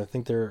 I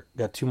think they're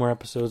got 2 more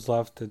episodes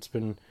left. It's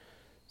been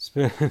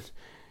a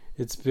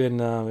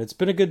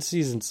good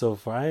season so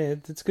far.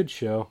 It's a good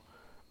show.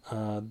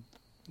 I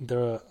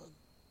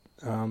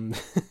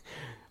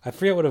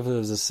forget what, if it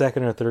was the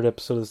 2nd or 3rd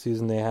episode of the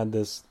season. They had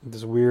this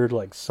weird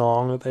like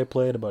song that they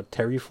played about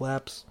Terry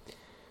Flaps,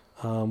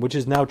 which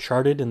is now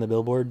charted in the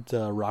Billboard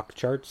rock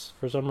charts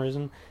for some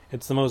reason.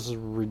 It's the most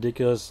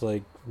ridiculous,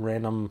 like,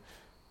 random,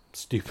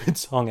 stupid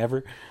song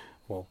ever.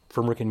 Well,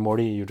 from Rick and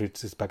Morty, you'd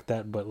expect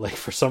that, but like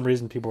for some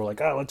reason, people were like,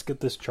 "Oh, let's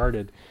get this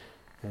charted,"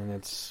 and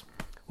it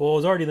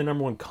was already the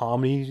number 1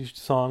 comedy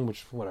song,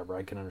 which whatever,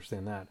 I can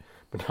understand that.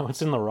 But now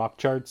it's in the rock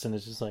charts, and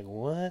it's just like,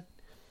 what?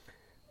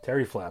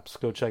 Terry Flaps,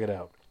 go check it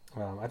out.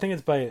 I think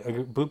it's by a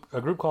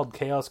group called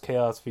Chaos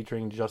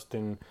featuring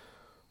Justin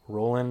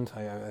Roland.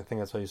 I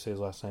think that's how you say his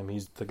last name.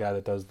 He's the guy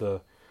that does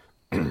the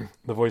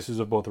the voices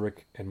of both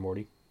Rick and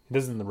Morty. He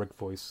doesn't the Rick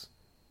voice.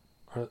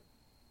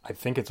 I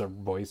think it's a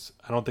voice.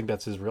 I don't think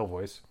that's his real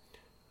voice.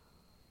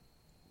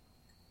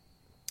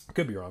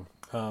 Could be wrong.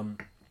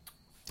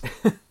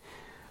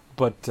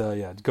 But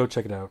yeah, go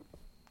check it out.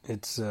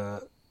 It's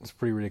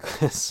pretty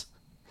ridiculous.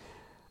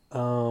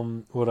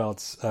 What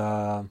else?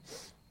 I'm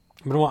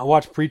gonna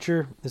watch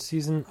Preacher this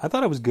season. I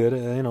thought it was good.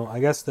 I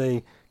guess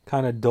they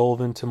kind of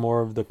dove into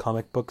more of the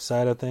comic book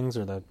side of things,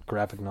 or the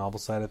graphic novel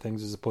side of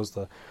things, as opposed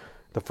to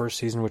the first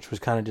season, which was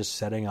kind of just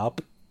setting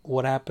up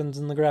what happens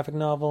in the graphic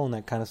novel, and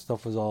that kind of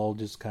stuff was all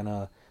just kind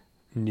of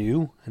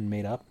new and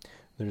made up.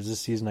 There's this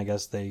season, I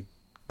guess they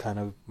kind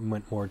of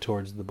went more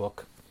towards the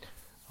book.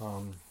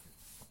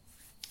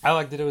 I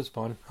liked it. It was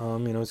fun.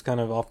 It's kind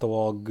of off the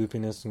wall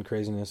goofiness and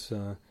craziness,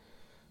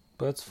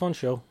 but it's a fun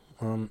show.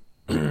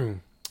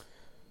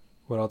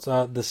 What else?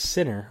 The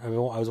Sinner. I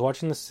was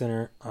watching The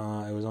Sinner.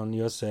 It was on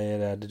USA.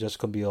 It had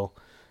Jessica Biel,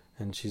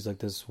 and she's like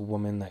this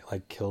woman that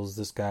like kills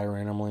this guy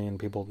randomly,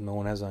 and no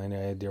one has any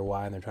idea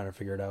why, and they're trying to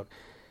figure it out.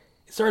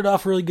 It started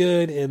off really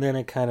good, and then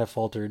it kind of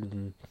faltered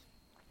and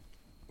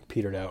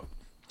petered out.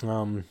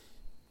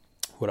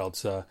 What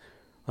else? A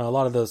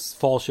lot of the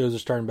fall shows are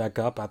starting back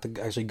up. I think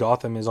actually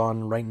Gotham is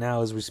on right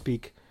now as we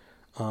speak.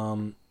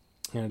 I'm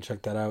gonna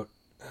check that out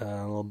a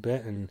little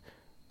bit. And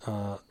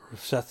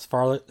Seth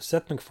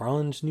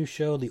MacFarlane's new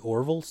show, The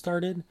Orville,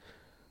 started.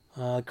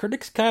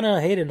 Critics kind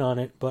of hated on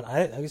it, but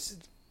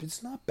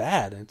it's not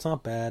bad. It's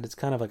not bad. It's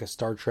kind of like a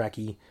Star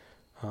Trek-y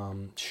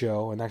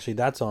show, and actually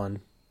that's on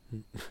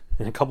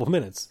in a couple of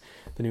minutes,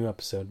 the new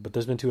episode. But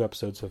there's been 2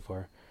 episodes so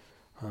far.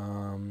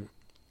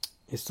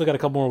 You still got a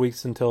couple more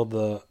weeks until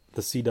the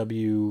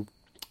CW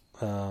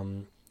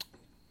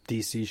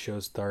DC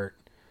shows start.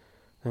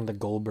 I think the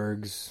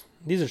Goldbergs.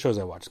 These are shows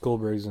I watch.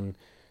 Goldbergs and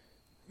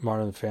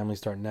Modern Family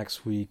start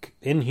next week.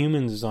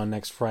 Inhumans is on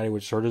next Friday,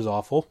 which sort of is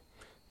awful.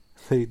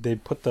 They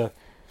put the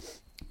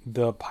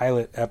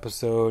pilot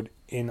episode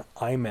in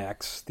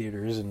IMAX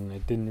theaters, and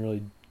it didn't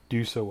really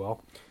do so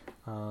well.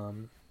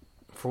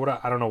 For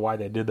what I don't know why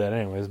they did that,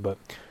 anyways. But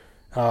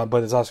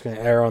it's also going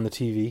to air on the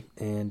TV,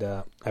 and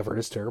I've heard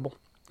it's terrible.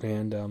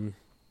 And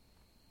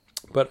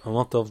but I'll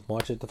have to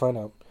watch it to find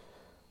out.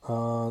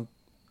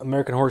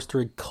 American Horror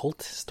Story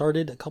Cult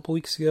started a couple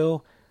weeks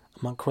ago.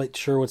 I'm not quite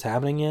sure what's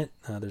happening yet.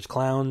 There's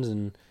clowns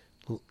and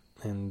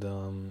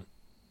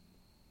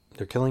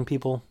they're killing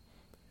people,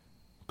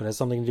 but it has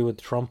something to do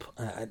with Trump.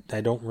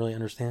 I don't really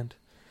understand.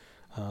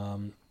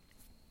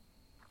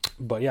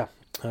 But yeah,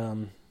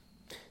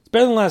 it's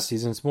better than last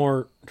season. It's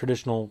more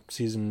traditional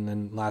season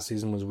than last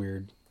season was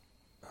weird.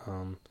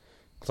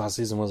 Last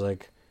season was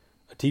like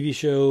a TV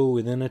show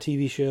within a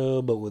TV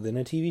show, but within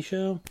a TV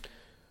show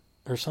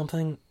or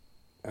something.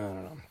 I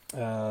don't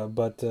know.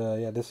 But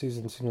this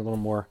season seems a little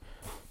more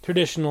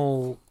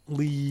traditionally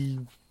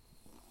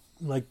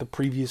like the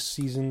previous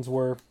seasons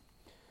were.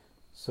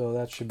 So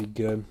that should be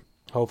good,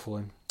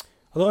 hopefully.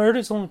 Although I heard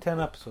it's only 10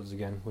 episodes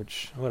again,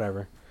 which,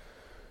 whatever.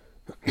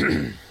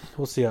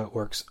 We'll see how it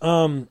works.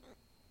 And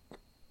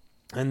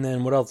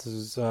then what else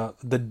is...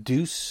 The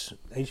Deuce,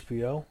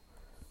 HBO,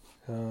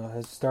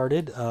 has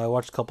started. I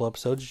watched a couple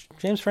episodes.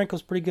 James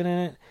Franco's pretty good in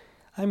it.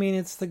 I mean,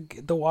 it's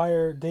the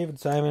Wire. David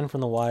Simon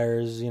from The Wire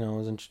is I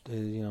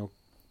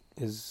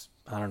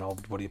don't know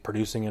what he's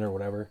producing it or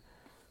whatever,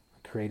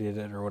 created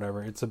it or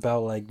whatever. It's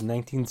about like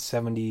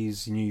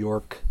 1970s New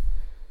York,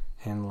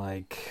 and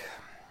like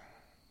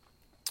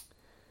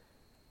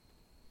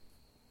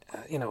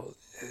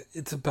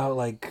it's about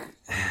like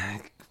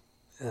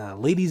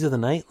ladies of the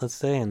night, let's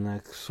say, and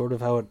like sort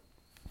of how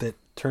that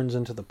turns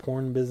into the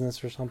porn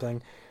business or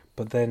something.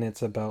 But then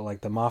it's about like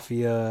the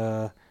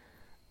mafia.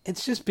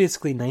 It's just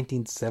basically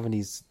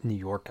 1970s New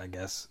York, I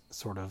guess,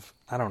 sort of.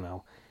 I don't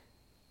know.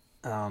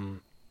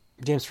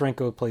 James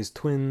Franco plays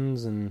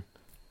twins, and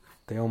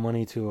they owe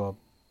money to a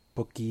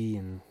bookie,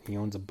 and he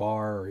owns a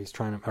bar, or he's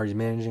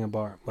managing a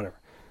bar, whatever.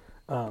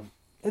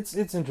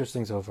 It's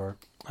interesting so far.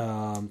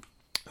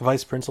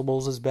 Vice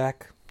Principals is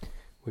back,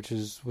 which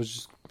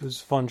was a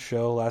fun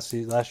show. Last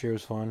year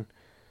was fun.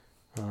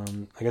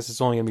 I guess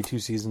it's only gonna be 2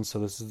 seasons, so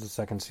this is the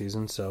 2nd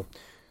season. So.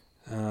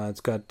 It's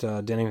got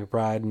Danny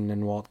McBride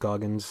and Walt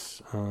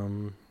Goggins.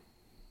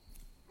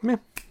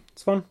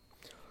 It's fun.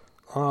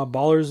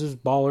 Ballers is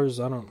Ballers.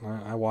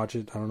 I watch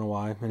it. I don't know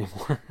why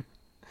anymore,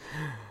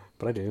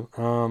 but I do.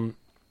 And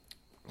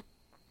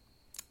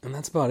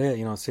that's about it.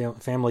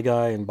 Family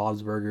Guy and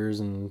Bob's Burgers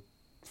and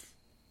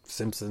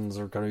Simpsons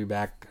are going to be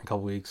back in a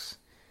couple weeks.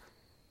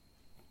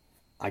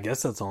 I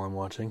guess that's all I'm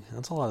watching.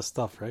 That's a lot of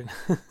stuff, right?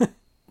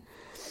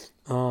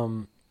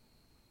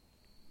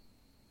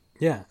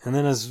 Yeah, and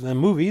then as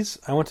movies,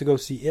 I went to go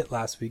see It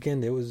last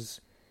weekend. It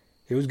was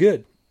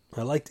good.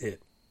 I liked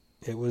It.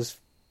 It was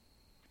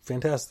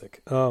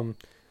fantastic.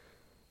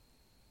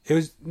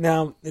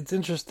 It's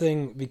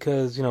interesting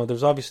because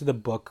there's obviously the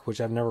book,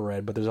 which I've never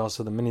read, but there's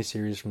also the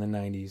miniseries from the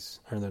 90s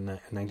or the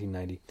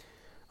 1990.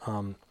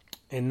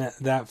 And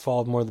that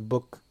followed more the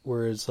book,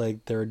 where it's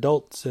like they're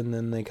adults, and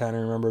then they kind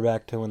of remember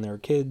back to when they were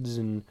kids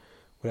and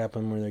what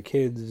happened when they're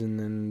kids, and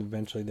then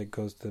eventually that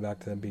goes back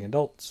to them being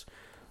adults.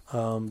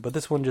 But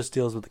this one just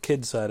deals with the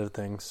kid side of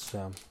things.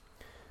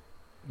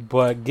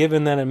 But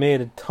given that it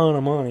made a ton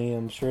of money,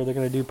 I'm sure they're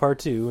going to do part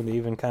 2, and they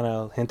even kind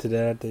of hinted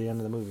at the end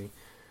of the movie.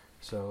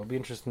 So it'll be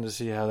interesting to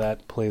see how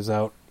that plays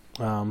out.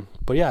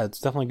 But yeah, it's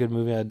definitely a good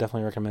movie. I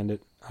definitely recommend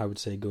it. I would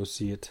say go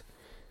see it.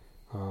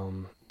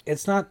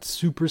 It's not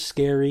super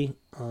scary.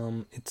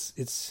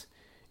 It's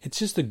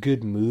just a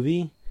good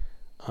movie.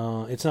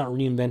 It's not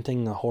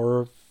reinventing the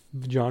horror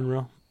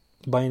genre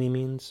by any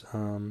means.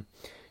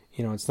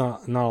 It's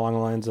not along the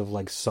lines of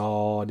like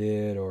Saw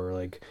did or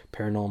like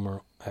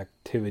Paranormal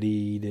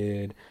Activity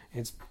did.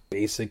 It's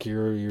basic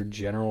your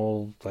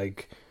general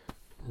like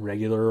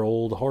regular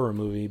old horror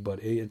movie,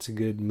 but it's a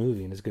good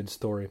movie and it's a good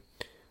story.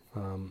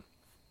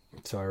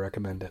 So I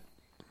recommend it.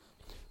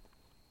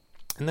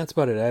 And that's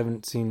about it. I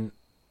haven't seen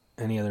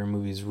any other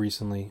movies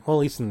recently. Well,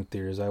 at least in the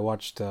theaters. I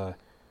watched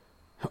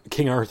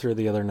King Arthur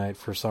the other night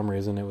for some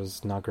reason. It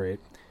was not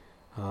great.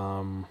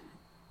 And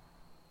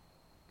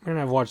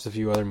I've watched a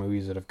few other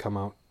movies that have come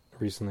out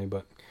recently,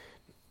 but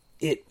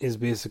it is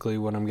basically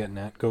what I'm getting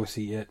at. Go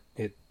see it.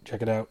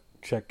 Check it out.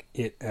 Check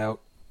it out.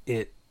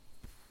 It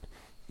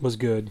was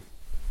good.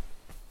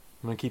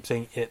 I'm gonna keep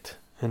saying it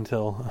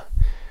until.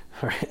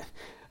 All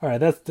right.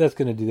 That's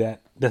gonna do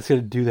that. That's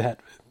gonna do that.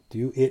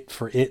 Do it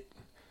for it.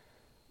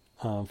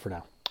 For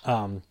now.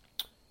 I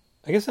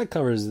guess that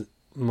covers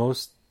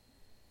most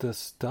the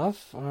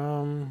stuff.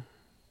 I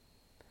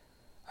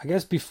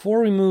guess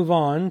before we move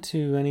on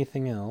to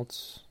anything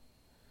else,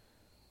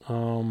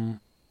 well,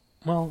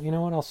 you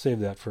know what? I'll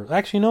save that for.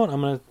 Actually, you know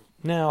what?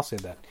 I'll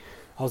save that.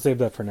 I'll save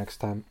that for next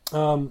time.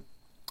 I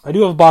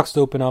do have a box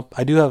to open up.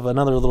 I do have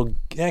another little.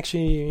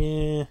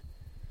 Actually,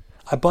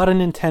 I bought a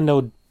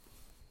Nintendo.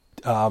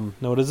 No,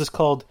 what is this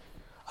called?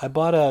 I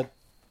bought a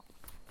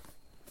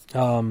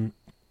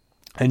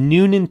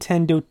new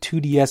Nintendo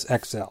 2DS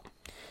XL.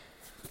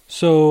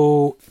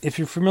 So, if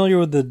you're familiar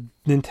with the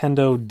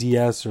Nintendo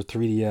DS or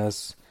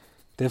 3DS,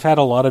 they've had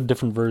a lot of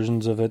different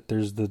versions of it. There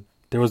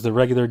was the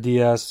regular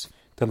DS,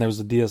 then there was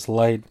the DS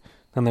Lite,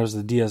 then there was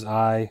the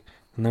DSi,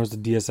 and there was the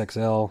DS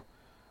XL,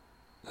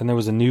 then there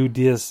was a new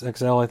DS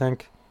XL, I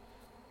think,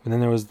 and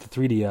then there was the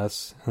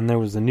 3DS, and there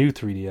was the new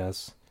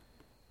 3DS,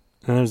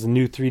 and there was the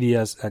new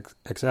 3DS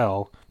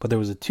XL, but there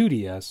was a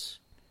 2DS.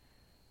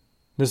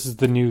 This is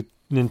the new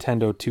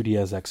Nintendo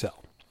 2DS XL.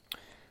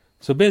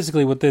 So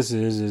basically what this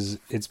is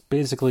it's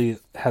basically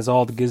has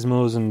all the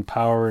gizmos and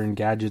power and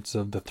gadgets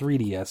of the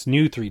 3DS,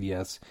 new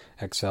 3DS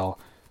XL,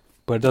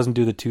 but it doesn't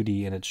do the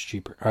 2D and it's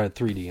cheaper, or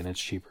 3D and it's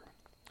cheaper.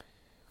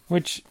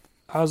 Which,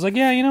 I was like,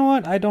 yeah, you know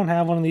what? I don't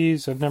have one of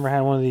these. I've never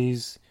had one of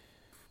these.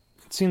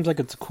 It seems like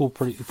it's a cool,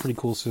 pretty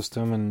cool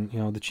system, and,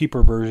 the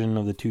cheaper version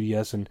of the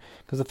 2DS, and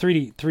because the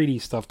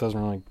 3D stuff I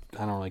don't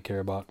really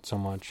care about so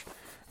much.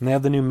 And they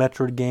have the new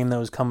Metroid game that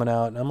was coming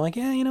out, and I'm like,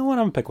 yeah, you know what?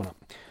 I'm gonna pick one up.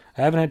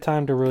 I haven't had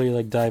time to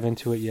really dive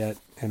into it yet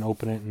and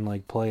open it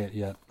and play it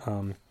yet.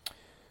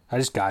 I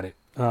just got it,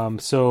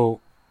 so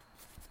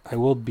I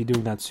will be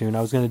doing that soon.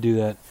 I was gonna do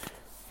that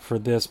for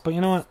this, but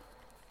you know what?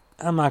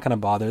 I'm not gonna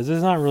bother.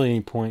 There's not really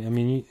any point. I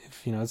mean,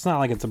 it's not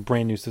like it's a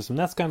brand new system.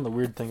 That's kind of the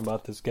weird thing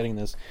about getting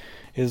this,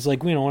 is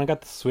when I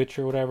got the Switch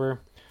or whatever,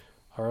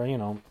 or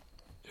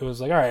it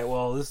was like, all right,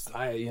 well, there's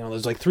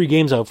 3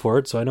 games out for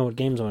it, so I know what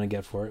games I'm gonna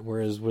get for it.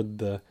 Whereas with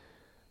the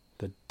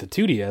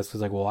 2DS, it's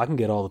like, well, I can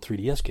get all the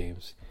 3DS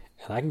games,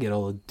 and I can get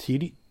all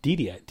the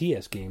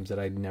DS games that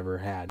I'd never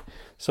had.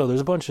 So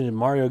there's a bunch of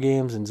Mario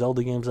games and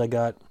Zelda games I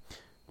got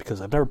because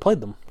I've never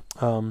played them.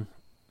 So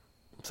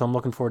I'm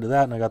looking forward to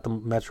that, and I got the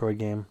Metroid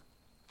game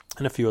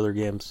and a few other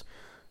games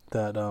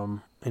that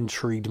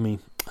intrigued me.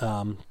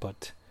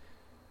 But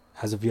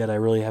as of yet, I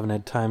really haven't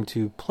had time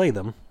to play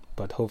them,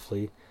 but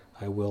hopefully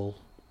I will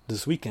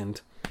this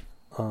weekend.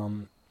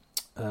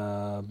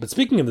 But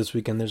speaking of this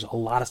weekend, there's a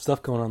lot of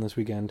stuff going on this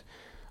weekend.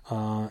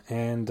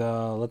 And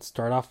let's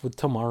start off with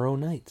tomorrow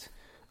night.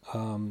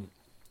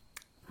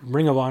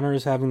 Ring of Honor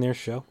is having their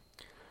show.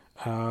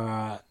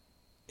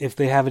 If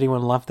they have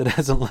anyone left that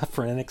hasn't left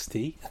for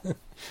NXT,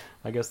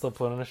 I guess they'll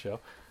put on a show.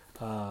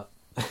 No,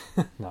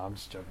 I'm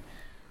just joking.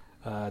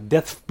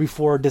 Death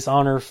Before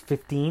Dishonor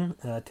 15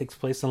 takes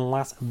place in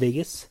Las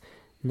Vegas,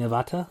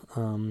 Nevada.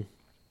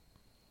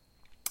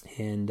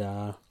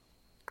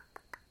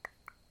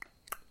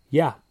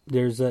 Yeah,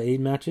 there's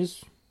 8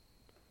 matches.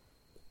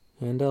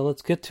 And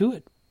let's get to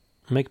it.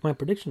 Make my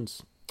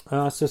predictions.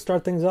 So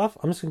start things off,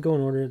 I'm just going to go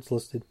in order it's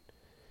listed.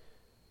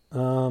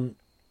 The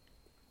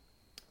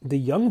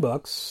Young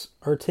Bucks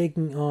are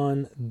taking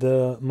on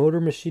the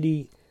Motor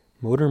City?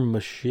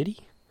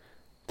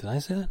 Did I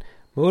say that?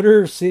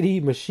 Motor City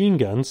Machine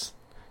Guns.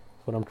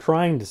 What I'm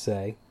trying to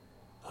say.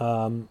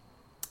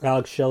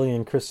 Alex Shelley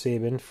and Chris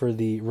Sabin for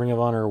the Ring of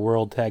Honor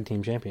World Tag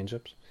Team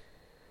Championships.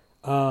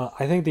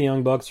 I think the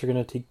Young Bucks are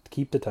going to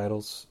keep the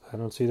titles. I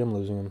don't see them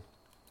losing them.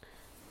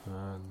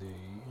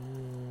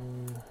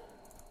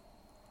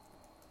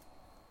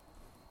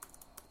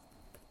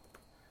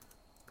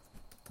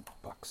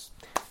 Bucks.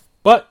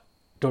 But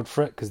don't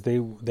fret, because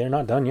they're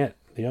not done yet.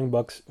 The Young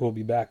Bucks will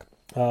be back.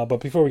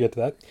 But before we get to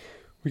that,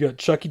 we got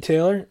Chucky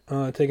Taylor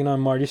taking on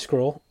Marty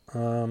Scurll.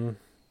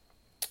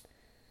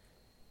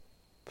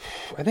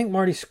 I think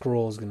Marty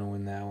Scurll is going to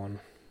win that one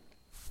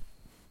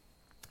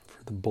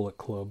for the Bullet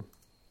Club.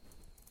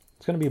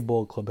 It's going to be a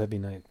Bullet Club heavy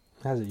night,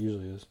 as it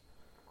usually is.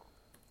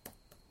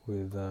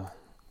 With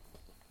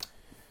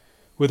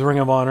Ring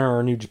of Honor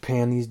or New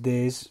Japan these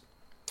days.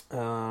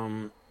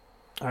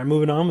 All right,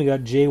 moving on. We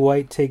got Jay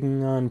White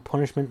taking on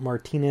Punishment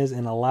Martinez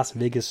in a Las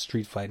Vegas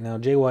street fight. Now,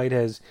 Jay White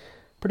has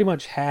pretty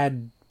much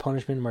had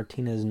Punishment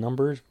Martinez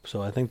numbers,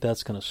 so I think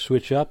that's going to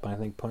switch up. I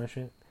think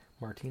Punishment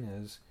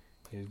Martinez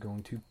is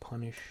going to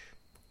punish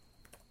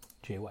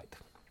Jay White.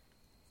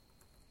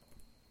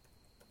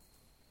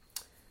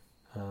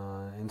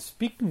 And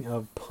speaking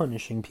of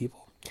punishing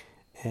people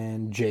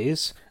and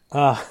Jays,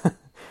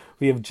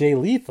 we have Jay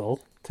Lethal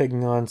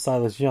taking on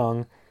Silas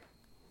Young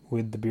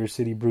with the Beer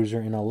City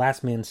Bruiser in a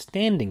last man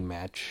standing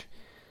match.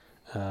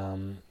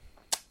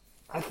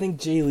 I think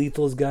Jay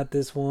Lethal's got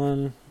this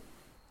one.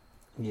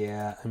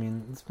 Yeah, I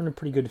mean, it's been a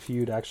pretty good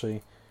feud,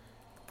 actually.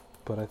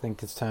 But I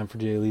think it's time for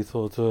Jay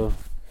Lethal to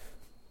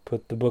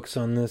put this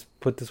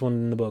one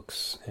in the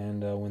books,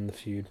 and win the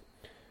feud.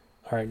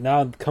 Alright,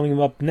 now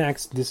coming up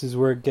next, this is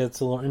where it gets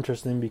a little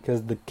interesting,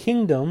 because the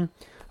Kingdom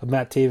of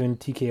Matt Taven,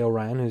 TK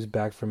O'Ryan, who's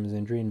back from his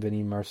injury, and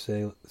Vinny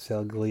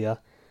Marseglia,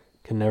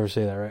 can never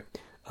say that right,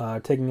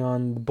 taking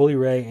on the Bully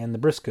Ray and the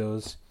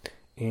Briscoes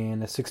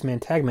in a 6-man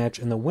tag match,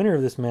 and the winner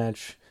of this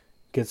match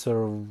gets a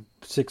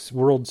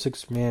World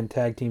 6-man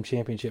Tag Team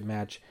Championship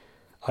match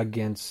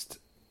against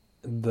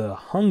the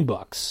Hung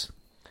Bucks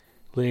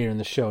later in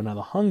the show. Now,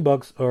 the Hung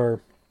Bucks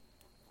are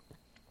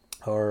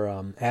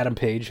Adam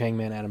Page,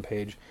 Hangman Adam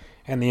Page,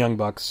 and the Young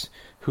Bucks,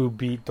 who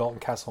beat Dalton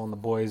Castle and the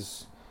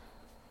boys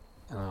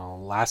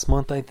last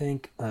month, I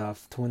think, to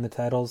win the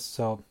titles.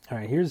 So, all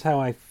right, here's how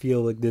I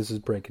feel like this is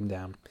breaking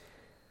down.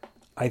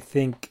 I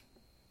think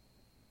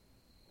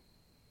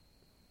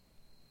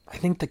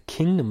the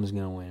Kingdom's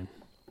going to win.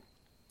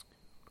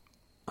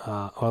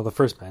 The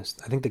first match.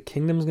 I think the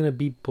Kingdom's going to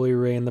beat Bully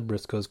Ray and the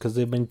Briscoes, because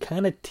they've been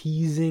kind of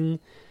teasing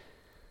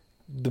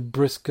the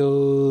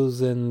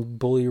Briscoes and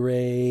Bully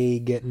Ray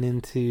getting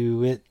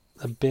into it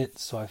a bit,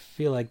 so I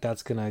feel like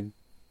that's going to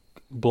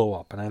blow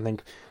up. And I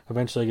think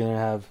eventually you're going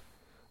to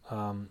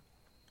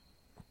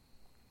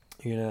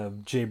have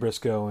Jay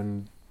Briscoe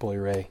and Bully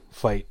Ray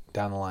fight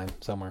down the line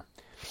somewhere.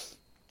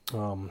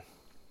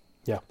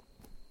 Yeah.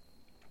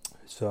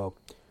 So,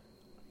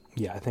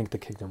 yeah, I think the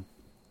Kingdom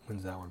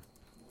wins that one.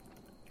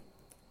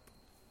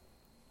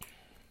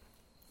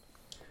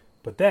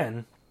 But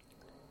then,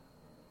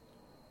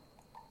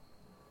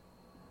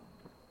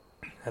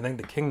 I think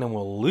the Kingdom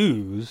will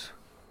lose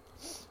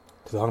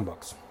to the Young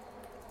Bucks.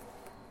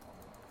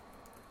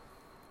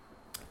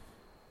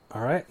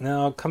 All right,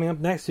 now coming up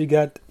next, we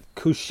got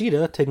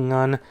Kushida taking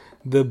on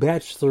the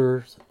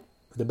Bachelorette,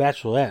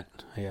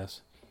 I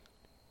guess.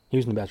 He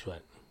was in the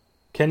Bachelorette.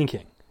 Kenny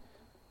King.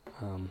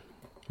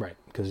 Right,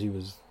 because he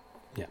was,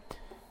 yeah.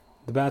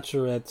 The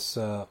Bachelorette's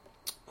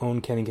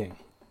own Kenny King.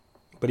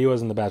 But he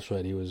wasn't the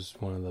Bachelorette, he was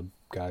one of the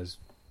guys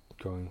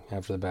going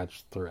after the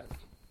Bachelorette.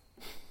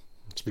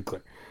 Let's be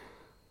clear.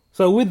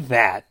 So with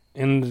that,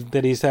 and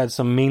that he's had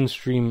some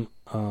mainstream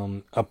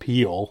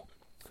appeal,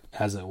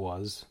 as it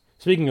was.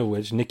 Speaking of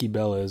which, Nikki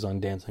Bella is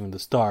on Dancing with the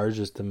Stars,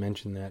 just to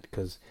mention that,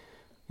 because,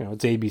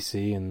 it's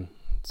ABC, and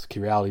it's a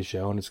reality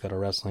show, and it's got a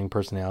wrestling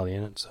personality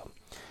in it, so.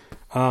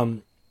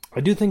 I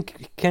do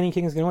think Kenny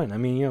King is going to win. I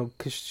mean,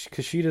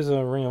 Kushida's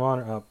a Ring of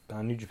Honor,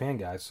 a New Japan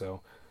guy,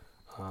 so,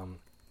 I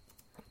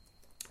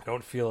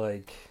don't feel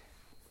like...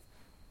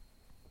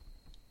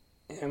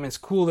 I mean, it's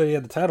cool that he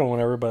had the title or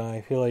whatever, but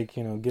I feel like,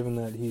 given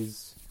that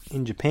he's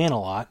in Japan a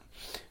lot,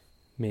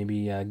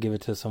 maybe give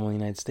it to someone in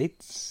the United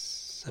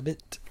States a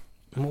bit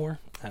more.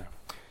 I don't know.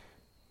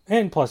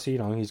 And plus,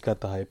 he's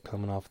got the hype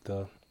coming off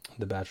the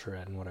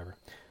Bachelorette and whatever.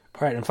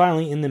 All right, and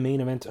finally, in the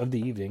main event of the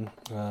evening,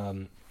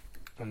 and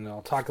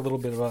I'll talk a little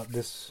bit about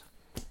this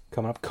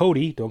coming up.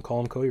 Cody, don't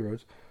call him Cody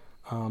Rhodes,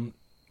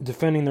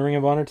 defending the Ring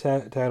of Honor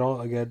title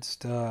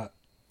against...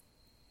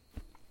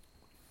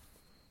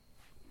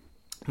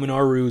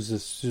 Minoru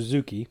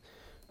Suzuki,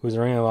 who's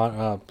a Ring of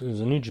Honor, who's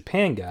a New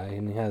Japan guy,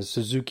 and he has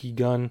Suzuki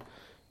Gun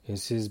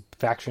is his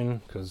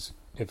faction, because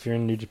if you're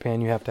in New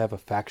Japan, you have to have a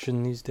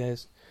faction these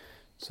days.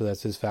 So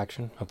that's his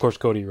faction. Of course,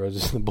 Cody Rhodes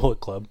is in the Bullet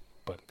Club,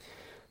 but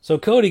so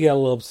Cody got a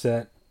little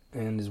upset,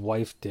 and his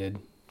wife did,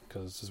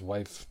 because his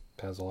wife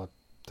has a lot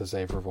to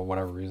say for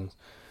whatever reasons,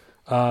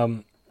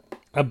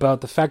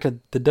 about the fact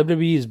that the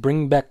WWE is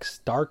bringing back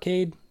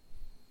Starrcade.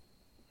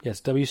 Yes,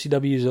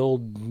 WCW's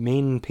old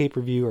main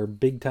pay-per-view or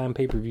big-time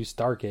pay-per-view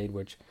Starrcade,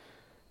 which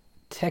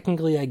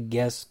technically, I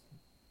guess,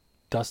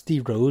 Dusty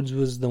Rhodes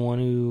was the one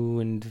who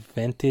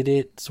invented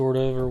it, sort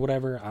of, or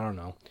whatever. I don't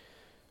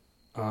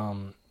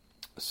know.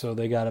 So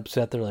they got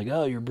upset. They're like,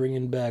 oh, you're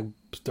bringing back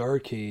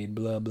Starrcade,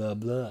 blah, blah,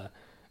 blah.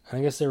 And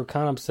I guess they were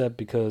kind of upset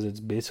because it's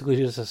basically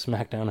just a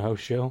SmackDown house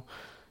show.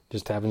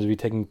 Just happens to be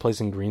taking place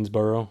in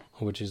Greensboro,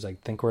 which is, I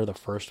think, where the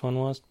first one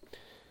was.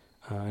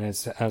 And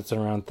it's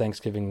around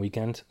Thanksgiving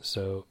weekend,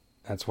 so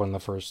that's when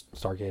the first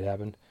Starrcade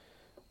happened.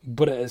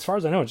 But as far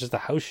as I know, it's just a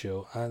house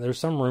show. There's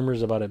some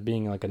rumors about it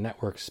being like a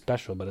network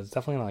special, but it's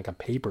definitely not like a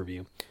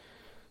pay-per-view.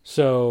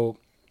 So,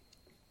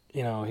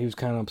 he was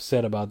kind of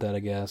upset about that, I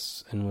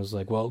guess, and was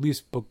like, well, at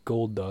least book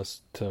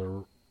Goldust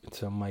to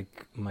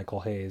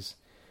Michael Hayes.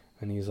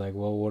 And he's like,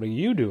 well, what are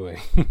you doing?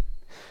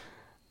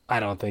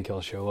 I don't think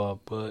he'll show up,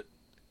 but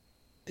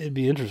it'd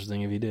be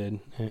interesting if he did.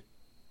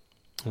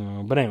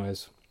 But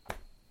anyways,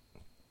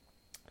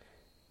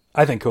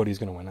 I think Cody's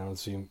going to win. I don't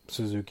see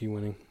Suzuki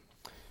winning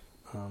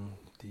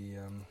the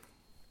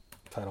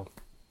title.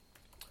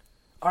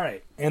 All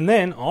right. And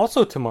then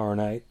also tomorrow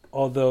night,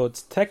 although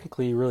it's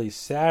technically really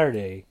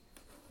Saturday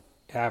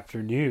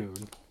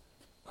afternoon,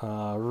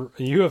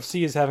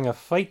 UFC is having a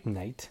fight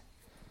night.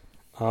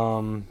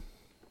 Fight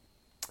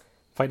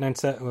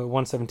night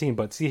 117.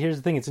 But see, here's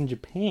the thing. It's in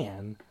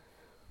Japan,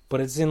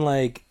 but it's in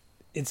like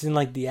the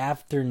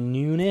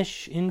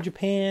afternoonish in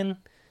Japan.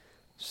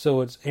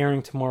 So it's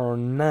airing tomorrow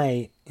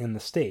night in the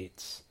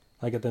States,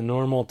 like at the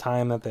normal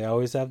time that they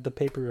always have the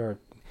pay-per-view.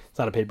 It's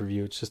not a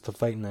pay-per-view, it's just a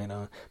fight night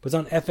on. But it's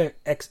on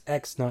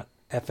FXX, not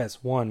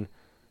FS1,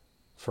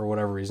 for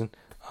whatever reason.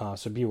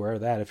 So be aware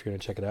of that if you're going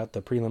to check it out.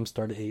 The prelims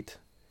start at 8,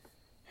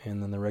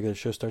 and then the regular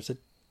show starts at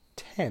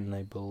 10,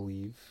 I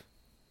believe.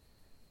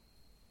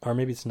 Or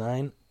maybe it's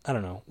 9. I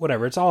don't know.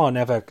 Whatever. It's all on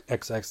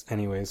FXX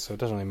anyways, so it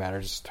doesn't really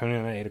matter. Just tune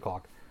in at 8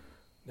 o'clock.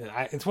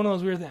 It's one of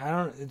those weird things.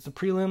 It's the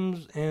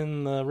prelims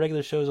and the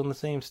regular shows on the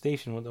same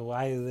station.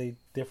 Why are they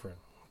different?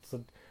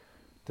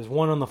 There's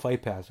one on the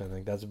Fight Pass, I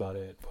think. That's about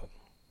it. But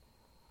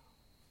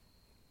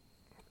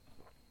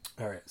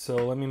all right, so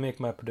let me make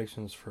my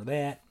predictions for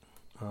that.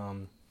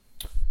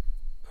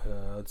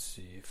 Let's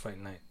see, Fight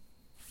Night.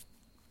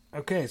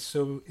 Okay,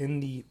 so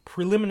in the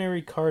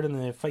preliminary card in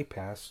the Fight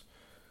Pass,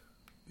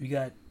 we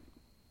got...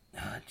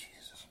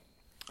 Jesus.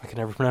 I can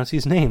never pronounce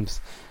these names.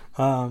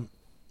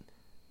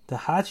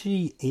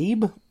 Tahachi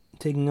Abe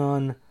taking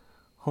on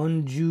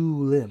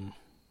Honju Lim.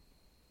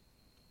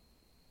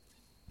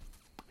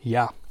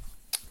 Yeah.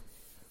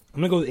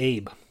 I'm going to go with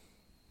Abe.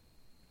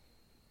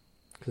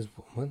 Because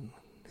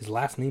his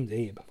last name's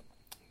Abe.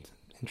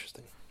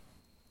 Interesting.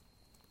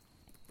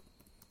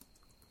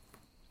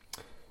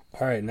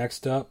 Alright,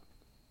 next up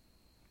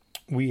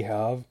we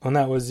have... And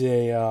that was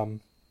a... like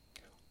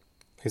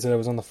I said, it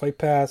was on the Fight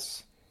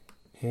Pass.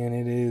 And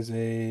it is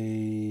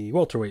a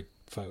welterweight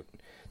fight.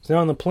 So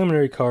now on the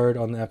preliminary card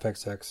on the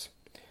FXX,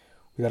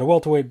 we got a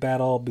welterweight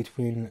battle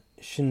between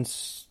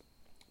Shinsuho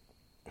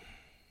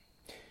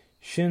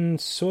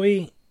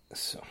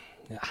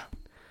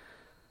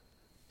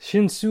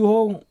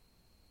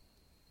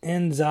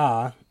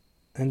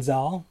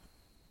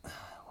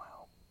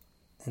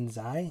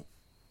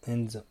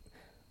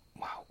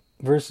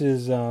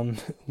versus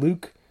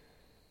Luke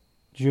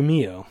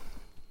Jumio.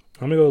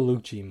 I'm gonna go with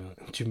Luke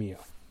Jumio.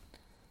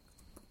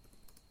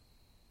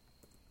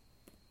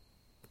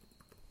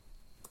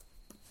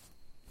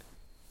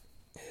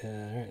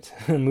 Alright,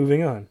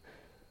 moving on.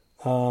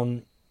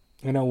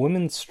 In a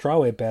women's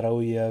strawweight battle,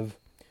 we have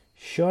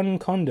Shun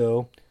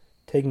Kondo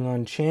taking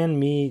on Chan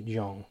Mi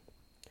Jong.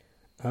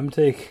 I'm going to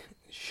take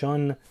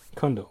Shun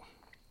Kondo.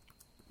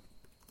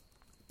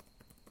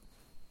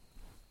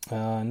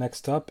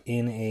 Next up,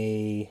 in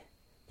a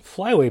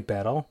flyweight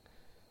battle,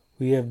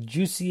 we have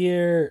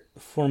Jussier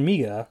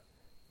Formiga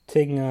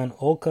taking on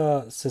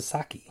Oka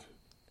Sasaki.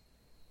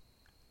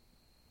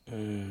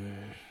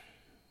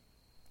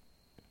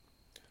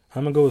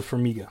 I'm going to go with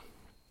Formiga.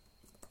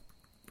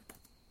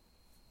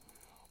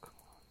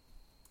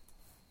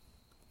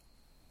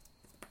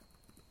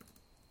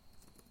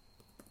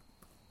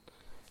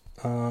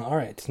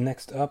 Alright,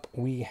 next up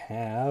we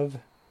have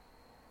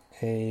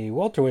a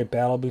welterweight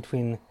battle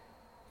between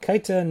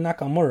Keita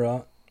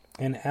Nakamura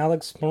and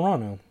Alex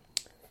Morano.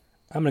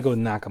 I'm going to go with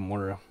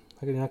Nakamura.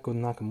 I could not go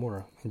with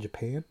Nakamura in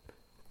Japan.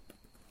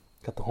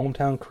 Got the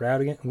hometown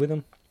crowd again with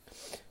him.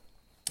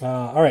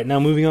 Alright, now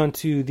moving on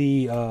to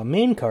the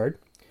main card.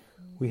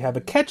 We have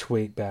a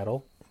catchweight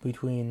battle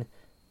between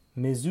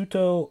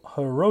Mizuto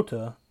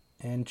Hirota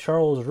and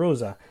Charles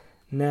Rosa.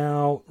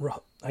 Now,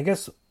 I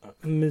guess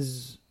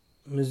Mizuto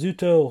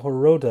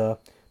Hirota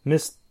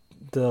missed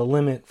the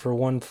limit for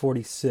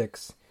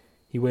 146.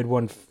 He weighed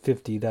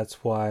 150.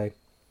 That's why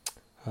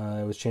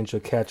it was changed to a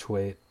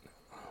catchweight.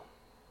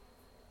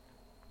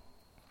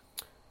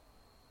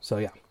 So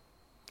yeah,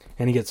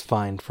 and he gets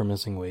fined for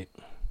missing weight.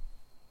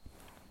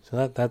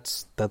 So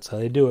that's how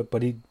they do it.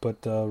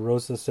 But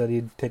Rosa said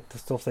he'd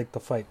still take the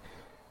fight,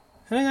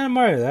 and I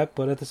admire that.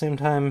 But at the same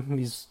time,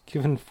 he's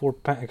given 4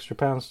 extra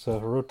pounds to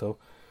Hiroto,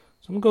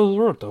 so I'm gonna go with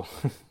Hiroto.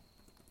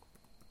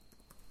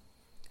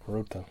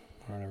 Hiroto,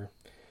 or whatever.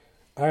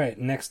 All right,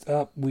 next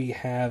up we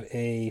have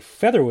a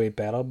featherweight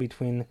battle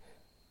between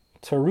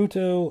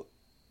Taruto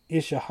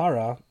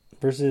Ishihara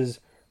versus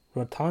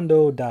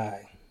Rolando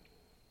Dai.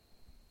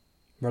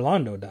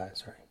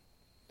 Sorry.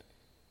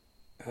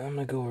 I'm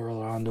going to go with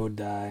Rolando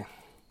Dai.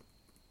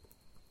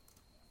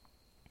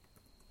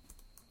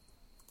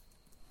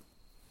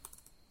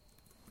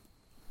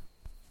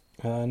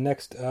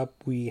 Next up,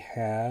 we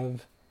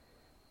have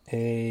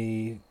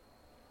a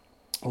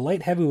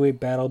light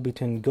heavyweight battle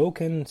between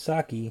Gokhan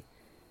Saki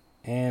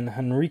and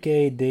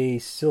Henrique de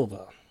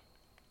Silva.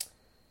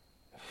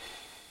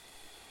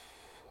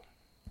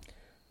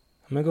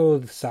 I'm going to go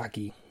with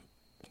Saki.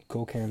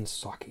 Gokhan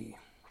Saki.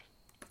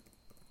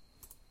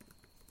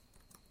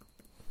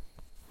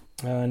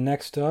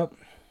 Next up,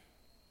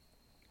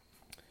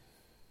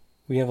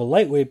 we have a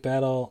lightweight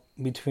battle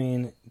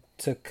between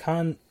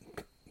Takano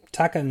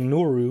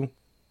Takanori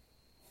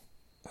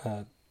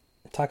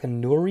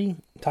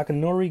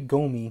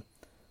Gomi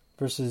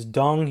versus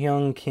Dong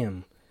Hyun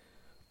Kim.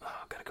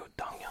 Oh, gotta go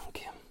Dong Hyun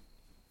Kim.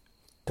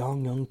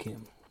 Dong Hyun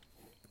Kim.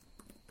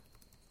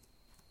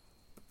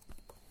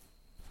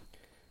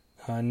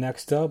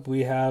 Next up,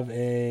 we have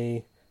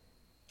a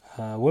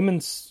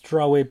women's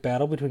strawweight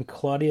battle between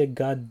Claudia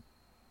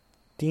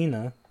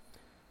Gaddini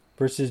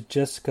versus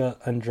Jessica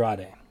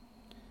Andrade.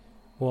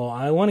 Well,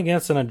 I went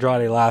against an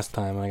Andrade last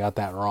time and I got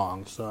that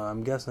wrong, so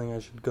I'm guessing I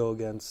should go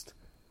against.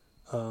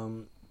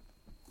 Shouldn't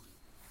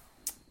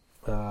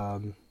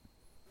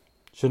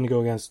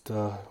go against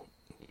an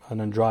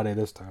Andrade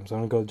this time, so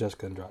I'm gonna go with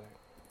Jessica Andrade.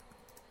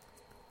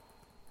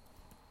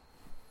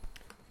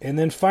 And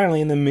then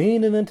finally, in the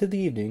main event of the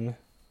evening,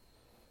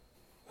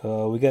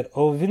 we got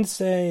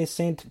Ovince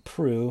St.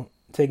 Preux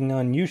taking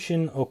on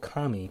Yushin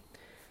Okami.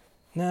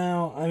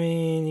 Now, I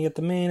mean, you got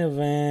the main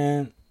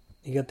event,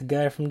 you got the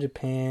guy from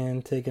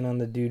Japan taking on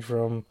the dude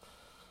from,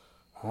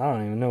 I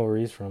don't even know where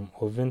he's from.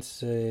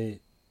 Ovince is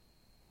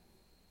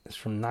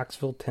from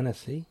Knoxville,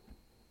 Tennessee?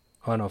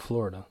 Oh, no,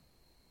 Florida.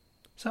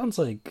 Sounds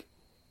like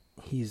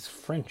he's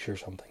French or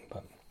something,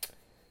 but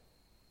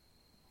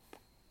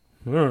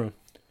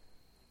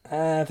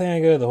I think I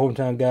go to the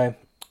hometown guy,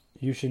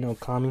 Yushin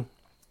Okami.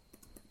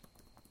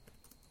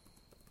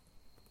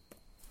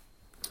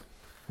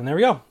 And there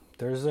we go.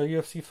 There's a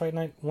UFC Fight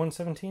Night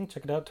 117.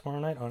 Check it out tomorrow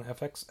night on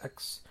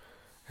FXX.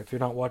 If you're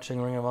not watching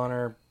Ring of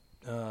Honor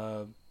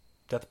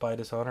Death by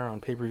Dishonor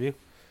on pay-per-view,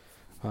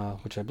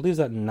 which I believe is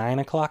at 9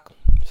 o'clock.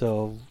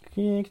 So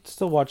you can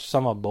still watch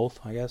some of both,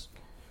 I guess.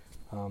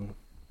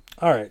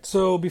 Alright,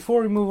 so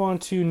before we move on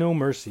to No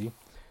Mercy,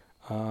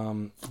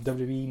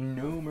 WWE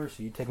No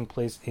Mercy taking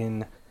place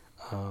in,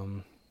 I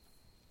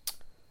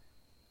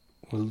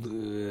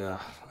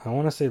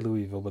want to say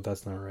Louisville, but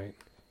that's not right.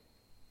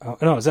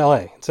 No, it's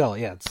LA. It's LA.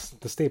 Yeah, it's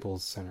the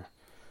Staples Center,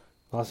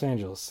 Los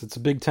Angeles. It's a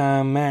big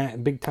time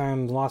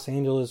Los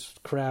Angeles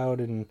crowd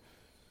and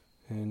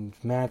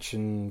match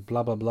and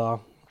blah blah blah.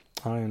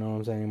 I don't even know what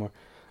I'm saying anymore.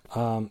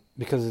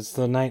 Because it's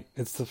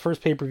the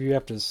first pay per view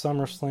after the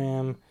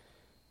SummerSlam.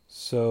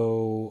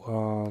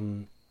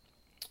 So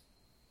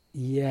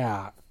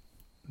yeah,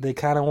 they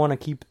kind of want to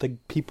keep the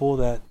people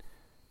that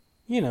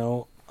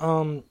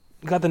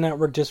got the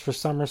network just for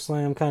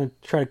SummerSlam. Kind of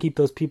try to keep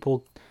those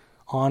people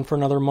on for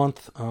another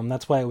month.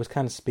 That's why it was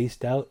kind of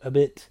spaced out a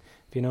bit,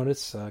 if you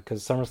notice,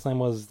 because SummerSlam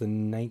was the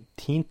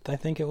 19th, I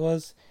think it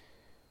was,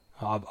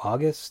 of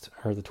August,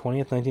 or the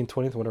 20th, 19th,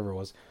 20th, whatever it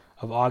was,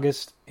 of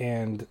August,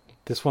 and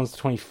this one's the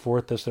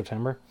 24th of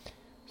September.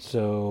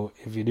 So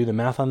if you do the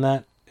math on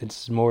that,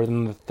 it's more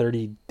than the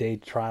 30-day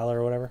trial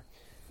or whatever.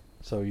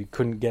 So you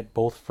couldn't get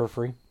both for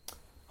free.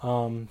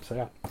 So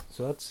yeah,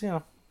 so that's,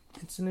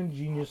 it's an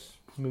ingenious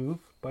move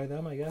by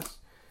them, I guess.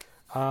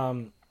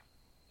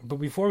 But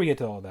before we get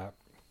to all that,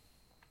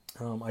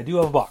 I do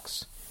have a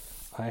box.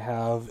 I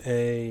have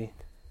a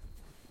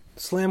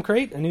Slam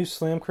Crate, a new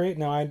Slam Crate.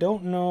 Now, I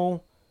don't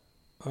know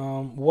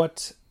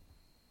what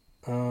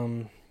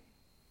the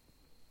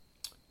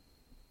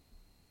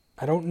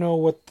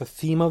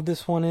theme of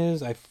this one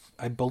is. I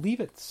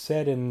believe it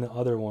said in the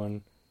other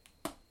one,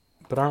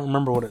 but I don't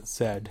remember what it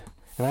said.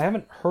 And I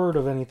haven't heard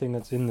of anything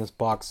that's in this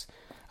box,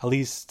 at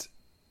least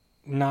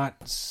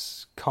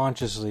not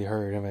consciously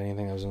heard of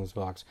anything that was in this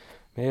box.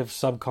 May have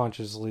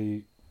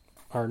subconsciously,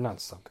 or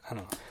not I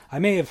don't know. I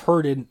may have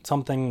heard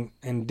something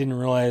and didn't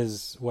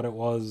realize what it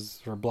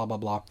was, or blah, blah,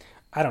 blah.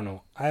 I don't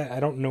know. I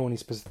don't know any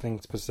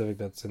specific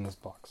that's in this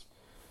box.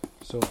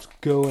 So let's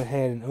go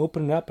ahead and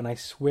open it up, and I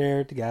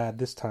swear to God,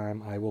 this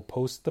time I will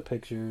post the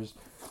pictures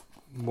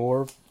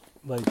more,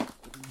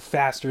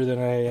 faster than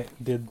I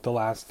did the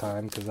last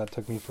time, because that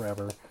took me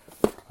forever.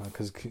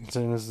 Because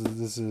considering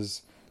this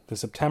is the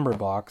September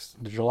box,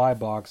 the July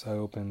box I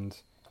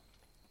opened,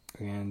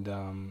 and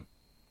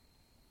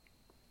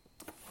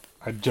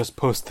I just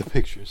posted the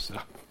pictures, so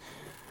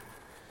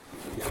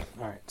yeah.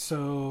 Alright,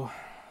 so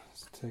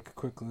let's take a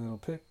quick little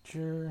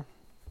picture.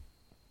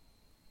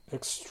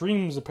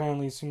 Extremes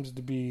apparently seems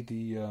to be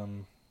the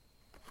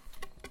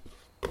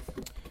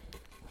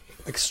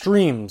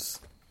Extremes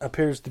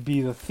appears to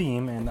be the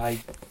theme, and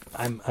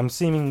I'm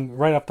seeing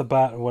right off the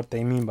bat what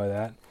they mean by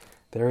that.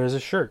 There is a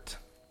shirt,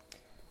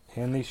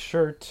 and the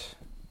shirt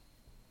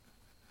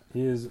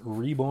is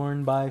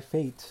Reborn by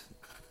Fate,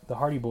 the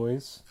Hardy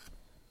Boys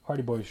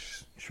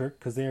shirt,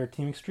 because they are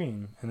Team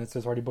Extreme, and it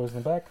says Hardy Boys in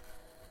the back.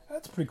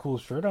 That's a pretty cool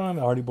shirt. I don't have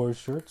a Hardy Boys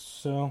shirt,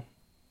 so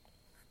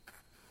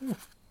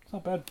it's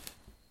not bad.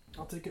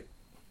 I'll take it.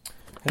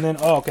 And then,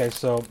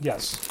 so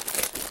yes,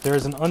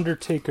 there's an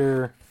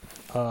Undertaker,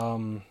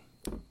 an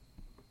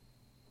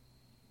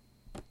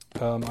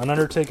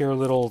Undertaker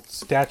little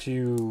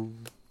statue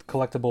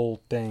collectible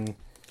thing,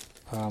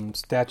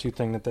 statue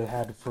thing that they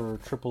had for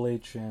Triple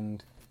H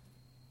and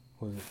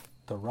was it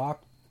The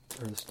Rock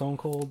or the Stone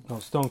Cold? No,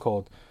 Stone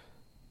Cold.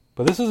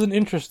 But this is an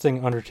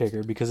interesting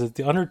Undertaker because it's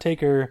the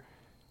Undertaker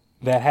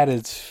that had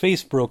his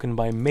face broken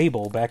by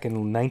Mabel back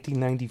in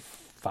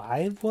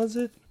 1995, was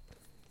it?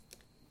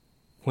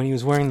 When he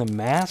was wearing the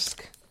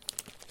mask?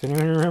 If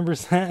anyone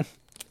remembers that.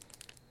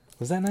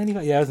 Was that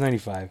 95? Yeah, it was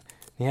 95.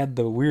 He had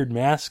the weird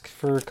mask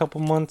for a couple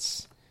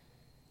months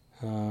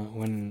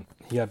when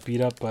he got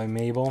beat up by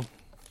Mabel.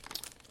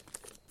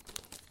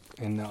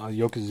 And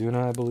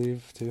Yokozuna, I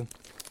believe, too.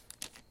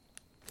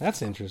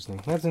 That's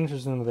interesting. That's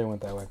interesting that they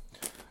went that way.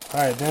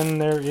 Alright, then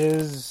there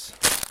is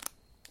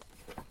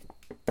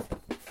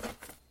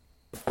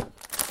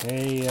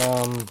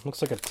a,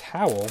 looks like a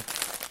towel.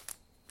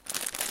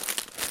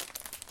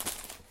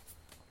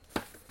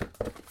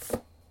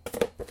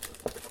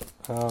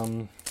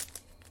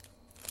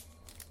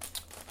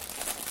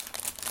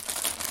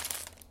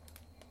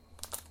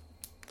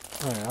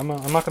 Alright, I'm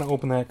not going to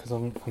open that because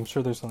I'm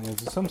sure there's something.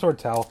 It's some sort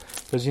of towel.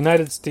 There's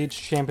United States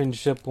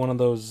Championship, one of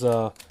those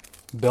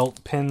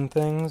belt pin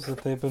things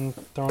that they've been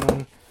throwing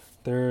in.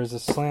 There's a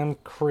Slam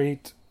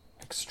Crate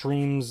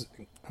Extremes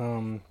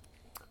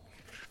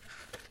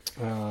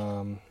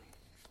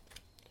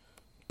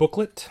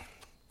booklet.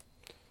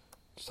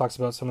 Which talks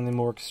about some of the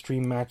more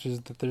extreme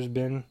matches that there's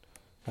been,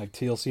 like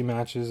TLC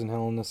matches and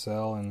Hell in a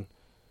Cell, and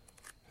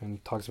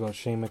talks about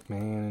Shane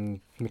McMahon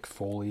and Mick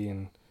Foley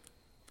and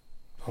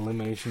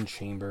Elimination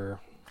Chamber.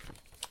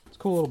 It's a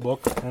cool little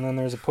book. And then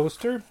there's a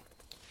poster.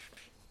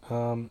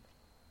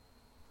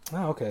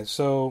 Okay,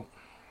 so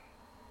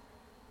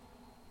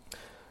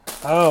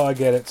I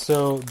get it.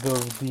 So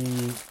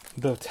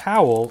the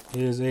towel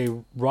is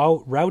a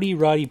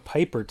Rowdy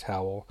Piper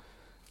towel,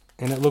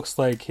 and it looks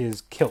like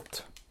his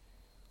kilt.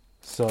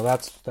 So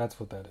that's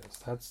what that is.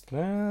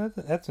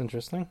 That's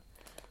interesting.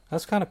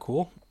 That's kind of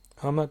cool.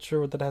 I'm not sure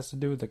what that has to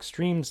do with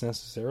extremes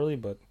necessarily,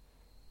 but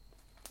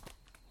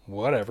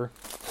whatever.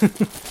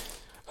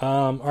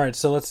 Alright,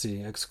 so let's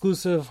see.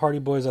 Exclusive Hardy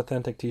Boys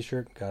Authentic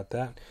t-shirt. Got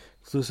that.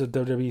 Exclusive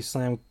WWE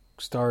Slam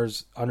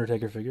Stars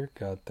Undertaker figure.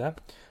 Got that.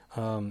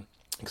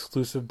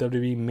 Exclusive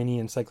WWE Mini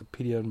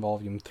Encyclopedia in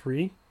Volume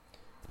 3.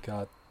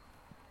 Got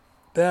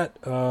that.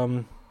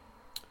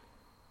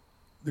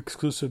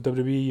 Exclusive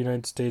WWE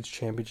United States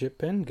Championship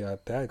pin.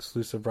 Got that.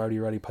 Exclusive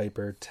Rowdy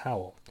Piper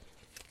towel.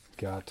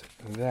 Got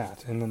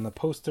that. And then the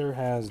poster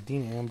has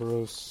Dean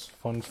Ambrose,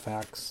 fun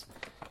facts,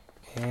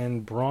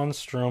 and Braun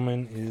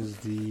Strowman is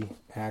the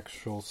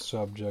actual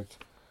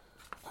subject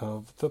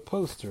of the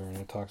poster, and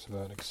it talks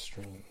about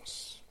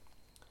extremes.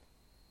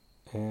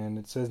 And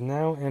it says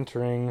now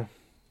entering,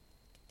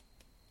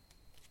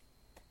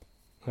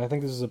 and I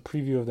think this is a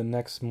preview of the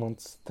next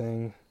month's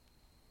thing.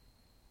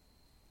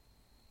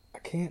 I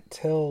can't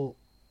tell,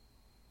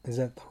 is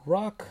that The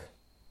Rock?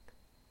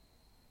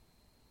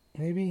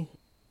 Maybe?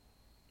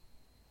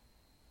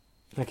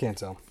 I can't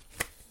tell.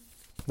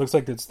 Looks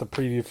like it's the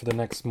preview for the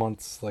next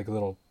month's like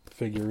little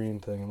figurine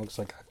thing. It looks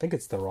like, I think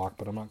it's The Rock,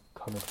 but I'm not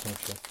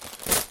 100% sure.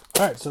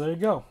 Alright, so there you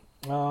go.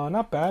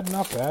 Not bad.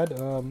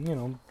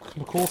 Some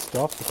cool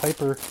stuff.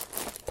 The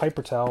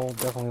Piper towel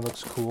definitely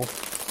looks cool.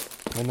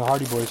 And the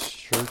Hardy Boys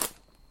shirt.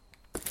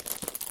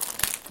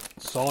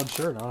 Solid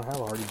shirt. I don't have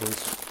a Hardy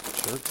Boys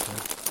shirt, so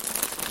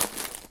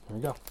there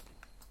we go.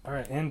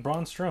 Alright, and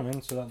Braun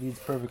Strowman, so that leads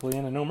perfectly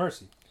into No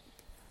Mercy.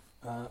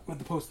 With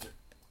the poster.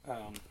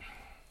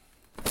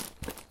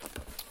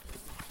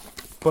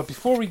 But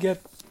before we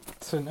get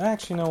to...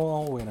 Actually, no,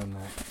 I'll wait on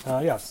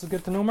that. Let's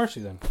get to No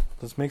Mercy then.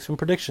 Let's make some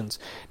predictions.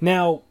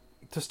 Now,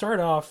 to start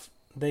off,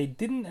 they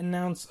didn't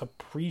announce a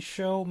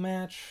pre-show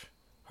match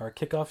or a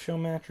kickoff show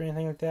match or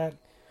anything like that.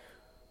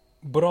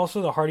 But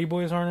also the Hardy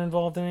Boys aren't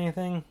involved in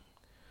anything.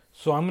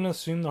 So I'm going to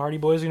assume the Hardy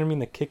Boys are going to be in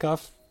the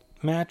kickoff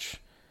match.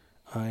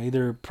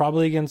 Either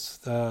probably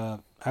against...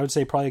 I would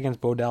say probably against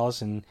Bo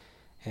Dallas and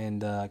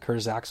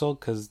Curtis Axel,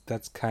 because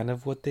that's kind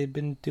of what they've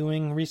been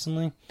doing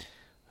recently.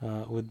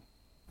 With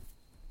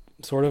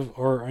sort of...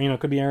 Or, it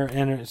could be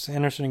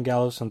Anderson and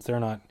Gallows, since they're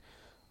not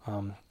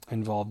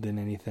involved in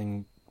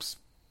anything.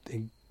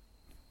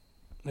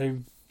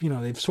 They've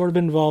sort of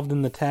been involved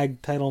in the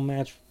tag title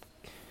match,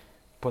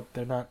 but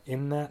they're not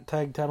in that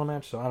tag title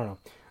match, so I don't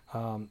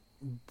know.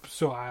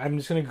 So I'm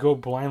just going to go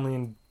blindly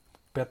and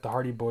bet the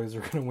Hardy Boys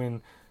are going to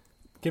win.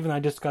 Given I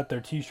just got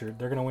their t-shirt,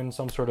 they're going to win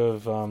some sort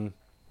of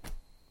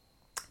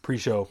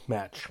pre-show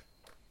match.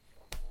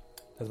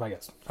 That's my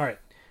guess. Alright,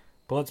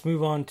 but let's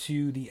move on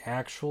to the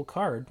actual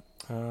card.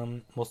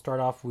 We'll start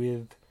off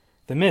with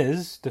The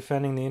Miz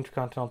defending the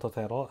Intercontinental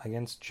title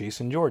against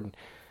Jason Jordan.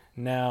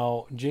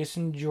 Now,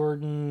 Jason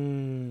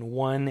Jordan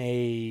won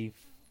a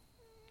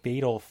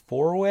fatal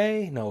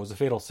 4-way? No, it was a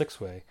fatal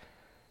 6-way.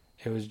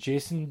 It was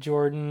Jason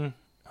Jordan,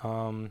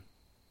 both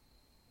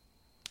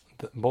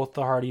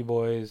the Hardy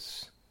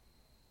Boys.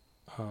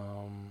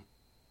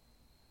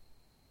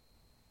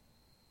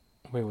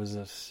 Was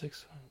it a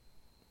 6?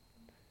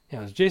 Yeah,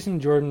 it was Jason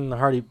Jordan,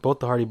 both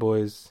the Hardy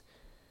Boys,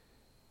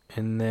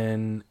 and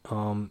then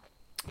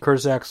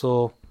Curtis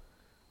Axel,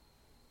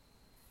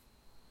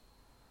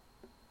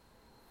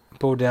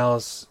 Bo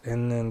Dallas,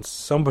 and then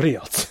somebody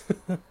else.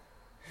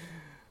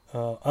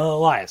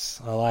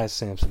 Elias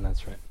Sampson,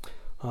 that's right.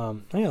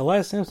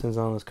 Elias Sampson's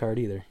on this card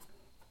either.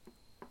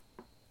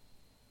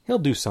 He'll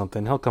do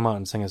something. He'll come out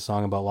and sing a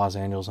song about Los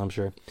Angeles, I'm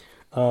sure.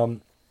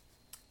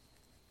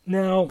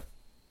 Now,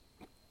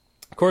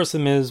 course, The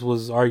Miz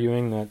was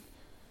arguing that,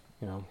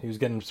 he was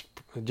getting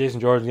Jason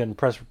Jordan getting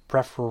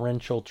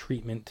preferential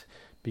treatment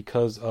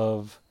because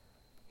of,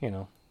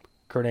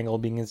 Kurt Angle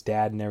being his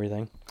dad and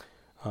everything.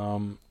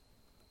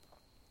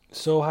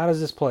 So how does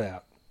this play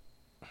out?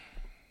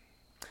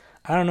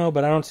 I don't know,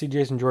 but I don't see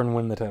Jason Jordan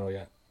win the title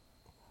yet.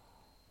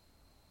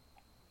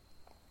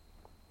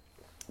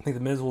 I think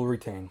The Miz will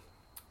retain.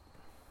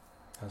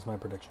 That's my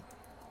prediction.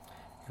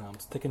 And I'm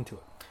sticking to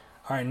it.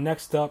 All right,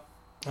 next up,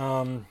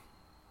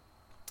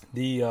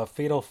 the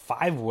Fatal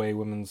 5-Way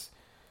Women's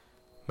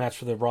match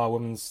for the Raw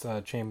Women's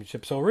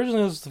Championship. So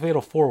originally it was the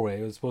Fatal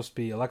 4-Way. It was supposed to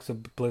be Alexa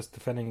Bliss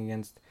defending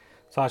against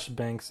Sasha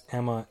Banks,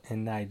 Emma,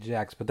 and Nia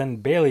Jax. But then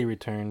Bayley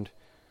returned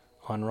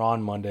on Raw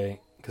on Monday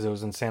because it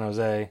was in San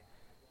Jose,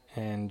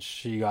 and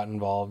she got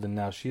involved, and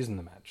now she's in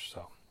the match.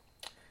 So,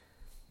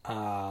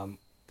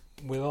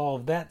 with all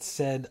of that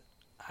said,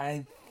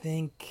 I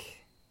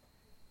think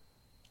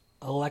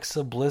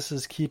Alexa Bliss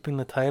is keeping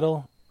the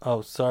title. Oh,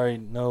 sorry,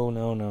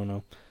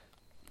 no.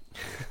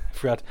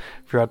 forgot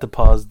to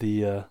pause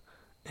the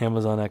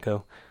Amazon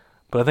Echo,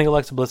 but I think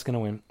Alexa Bliss is gonna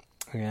win.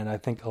 And I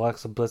think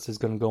Alexa Bliss is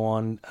going to go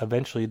on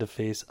eventually to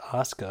face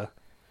Asuka.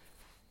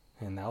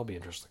 And that'll be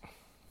interesting.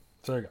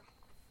 So there you go.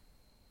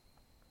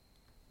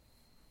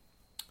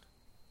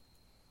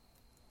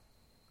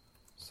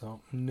 So,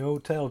 no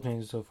title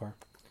changes so far.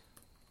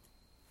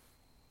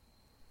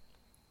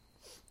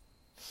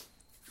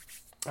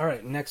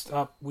 Alright, next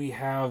up we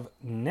have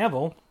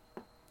Neville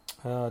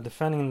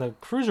defending the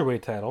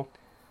Cruiserweight title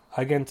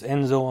against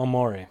Enzo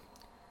Amore.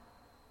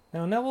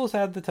 Now, Neville's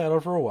had the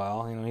title for a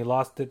while. He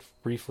lost it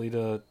briefly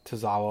to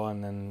Tozawa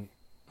and then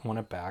won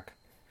it back.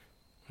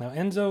 Now,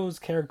 Enzo's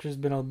character's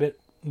been a bit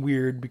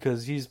weird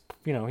because he's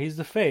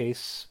the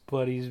face,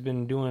 but he's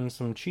been doing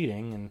some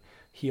cheating and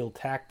heel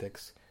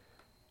tactics.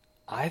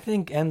 I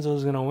think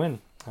Enzo's going to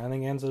win. I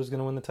think Enzo's going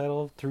to win the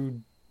title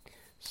through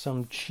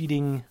some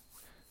cheating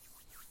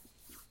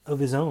of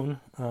his own.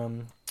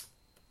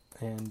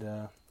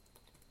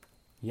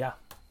 Yeah.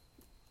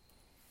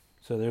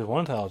 So there's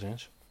one title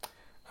change.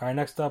 All right,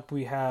 next up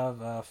we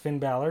have Finn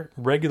Balor,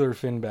 regular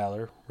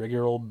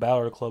old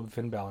Balor Club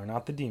Finn Balor,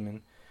 not the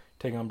Demon,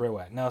 taking on Bray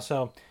Wyatt. Now,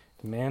 so,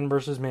 man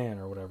versus man,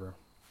 or whatever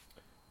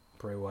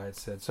Bray Wyatt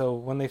said. So,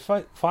 when they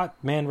fought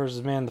man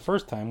versus man the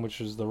first time, which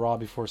was the Raw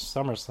before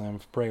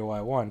SummerSlam, Bray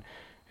Wyatt won,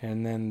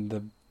 and then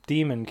the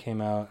Demon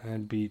came out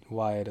and beat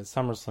Wyatt at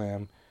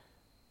SummerSlam.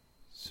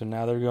 So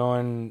now they're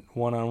going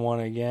one-on-one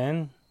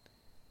again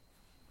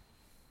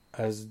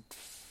as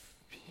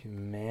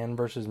man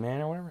versus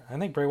man or whatever. I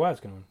think Bray Wyatt's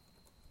going to win.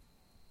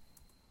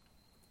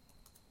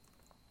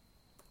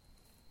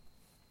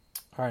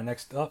 All right,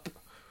 next up,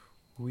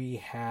 we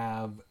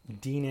have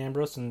Dean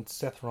Ambrose and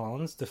Seth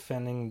Rollins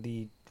defending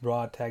the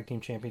Raw Tag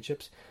Team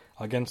Championships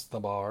against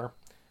The Bar,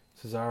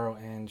 Cesaro,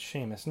 and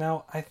Sheamus.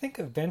 Now, I think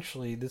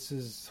eventually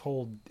this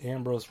whole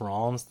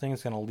Ambrose-Rollins thing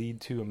is going to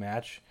lead to a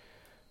match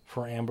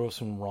for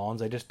Ambrose and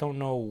Rollins. I just don't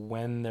know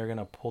when they're going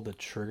to pull the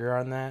trigger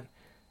on that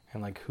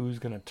and, who's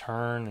going to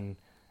turn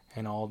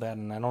and all that,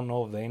 and I don't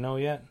know if they know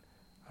yet.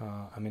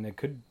 It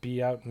could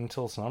be out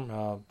until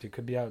it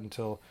could be out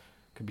until...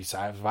 Could be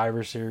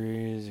Survivor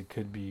Series. It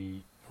could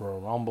be Royal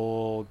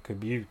Rumble. It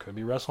could be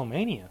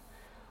WrestleMania.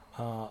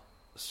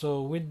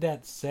 So with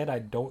that said, I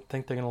don't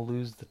think they're going to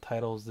lose the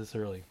titles this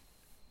early.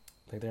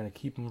 I think they're going to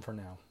keep them for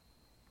now.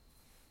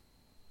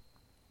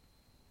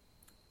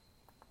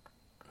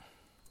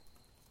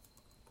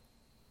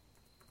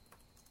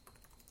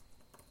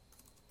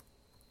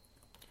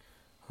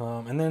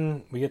 And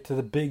then we get to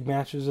the big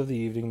matches of the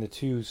evening, the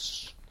two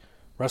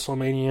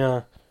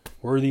WrestleMania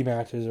worthy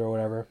matches or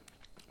whatever.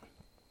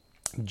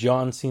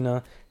 John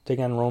Cena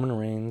taking on Roman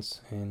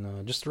Reigns,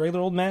 and just a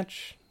regular old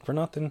match for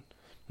nothing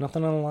on the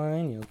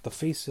line. The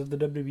face of the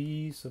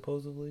WWE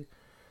supposedly.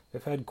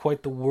 They've had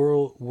quite the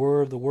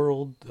war of the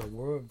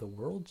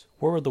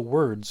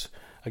words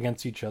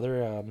against each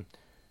other.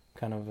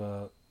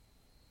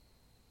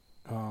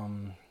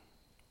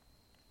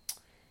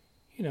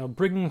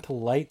 Bringing to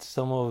light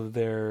some of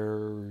their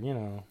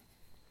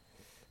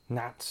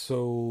not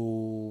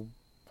so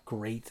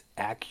great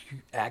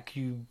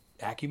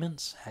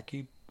attributes,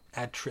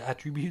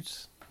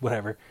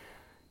 whatever.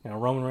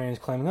 Roman Reigns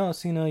claiming, "Oh,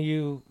 Cena,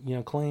 you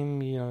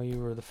claim you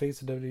were the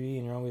face of WWE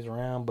and you're always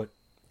around, but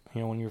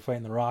when you were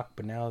fighting The Rock,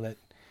 but now that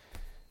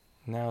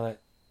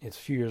it's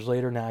a few years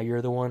later, now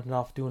you're the one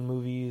off doing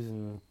movies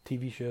and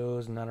TV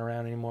shows and not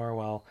around anymore,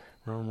 while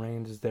Roman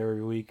Reigns is there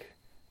every week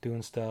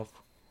doing stuff."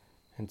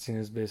 And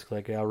Cena's basically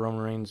like, "Yeah,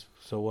 Roman Reigns,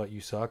 so what? You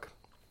suck."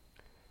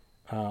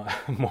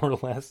 More or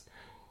less.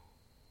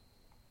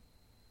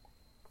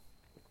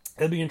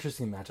 It'll be an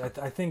interesting match. I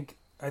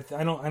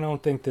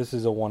don't think this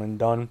is a one and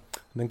done.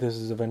 I think this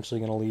is eventually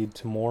going to lead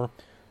to more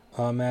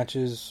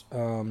matches.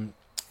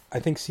 I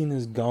think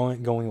Cena's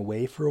going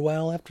away for a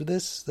while after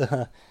this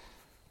to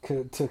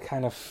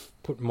kind of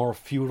put more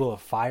fuel to the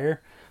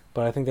fire.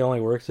 But I think that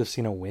only works if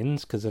Cena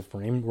wins, because if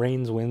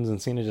Reigns wins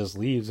and Cena just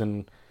leaves,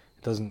 and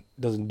it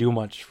doesn't do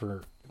much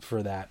for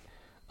that.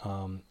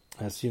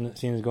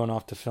 Cena's going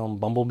off to film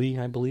Bumblebee,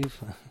 I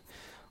believe,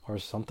 or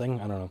something.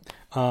 I don't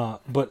know.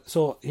 But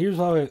so here's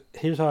how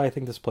I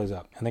think this plays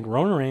out. I think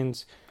Roman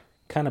Reigns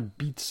kind of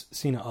beats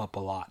Cena up a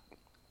lot,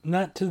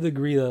 not to the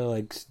degree that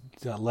like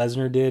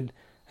Lesnar did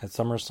at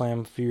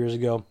SummerSlam a few years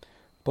ago,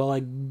 but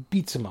like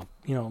beats him up.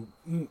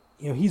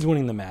 He's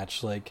winning the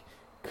match. Like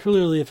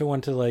clearly, if it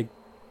went to like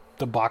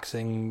the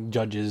boxing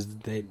judges,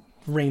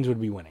 Reigns would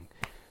be winning.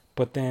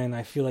 But then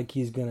I feel like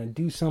he's gonna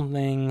do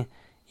something,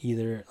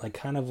 either like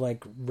kind of like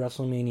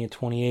WrestleMania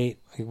 28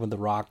 like with The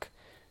Rock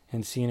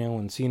and Cena,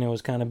 when Cena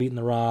was kind of beating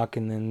The Rock,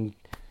 and then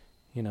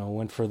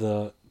went for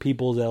the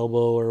people's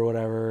elbow or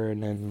whatever,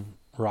 and then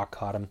Rock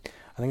caught him.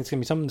 I think it's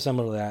gonna be something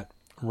similar to that.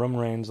 Roman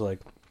Reigns like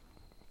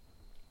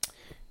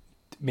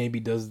maybe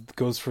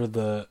goes for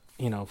the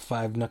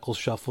 5 knuckle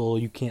shuffle,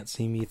 you can't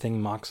see me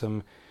thing, mocks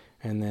him,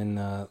 and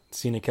then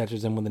Cena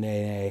catches him with an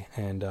AA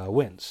and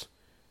wins.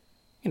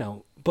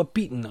 But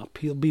beaten up.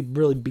 He'll be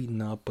really beaten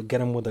up, but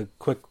get him with a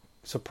quick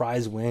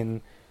surprise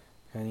win,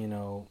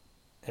 and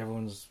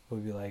everyone's will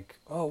be like,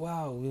 oh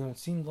wow, it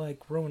seemed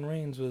like Roman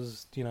Reigns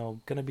was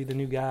gonna be the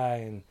new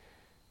guy,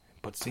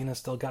 but Cena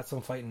still got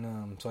some fight in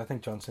him. So I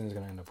think John Cena's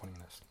gonna end up winning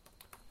this.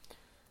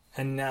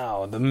 And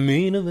now the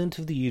main event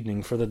of the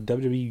evening for the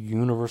WWE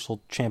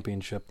Universal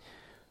Championship.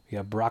 We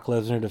got Brock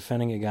Lesnar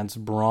defending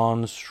against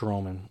Braun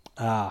Strowman.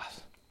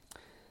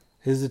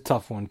 This is a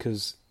tough one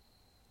because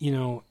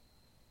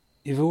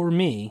if it were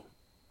me,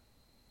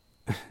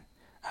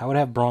 I would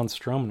have Braun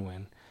Strowman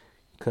win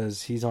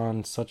because he's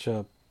on such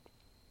a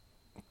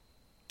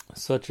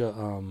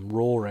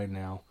roll right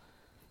now.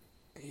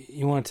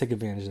 You want to take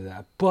advantage of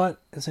that,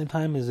 but at the same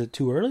time, is it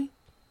too early?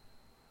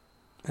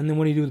 And then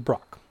what do you do with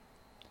Brock?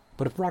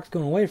 But if Brock's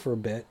going away for a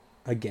bit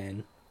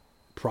again,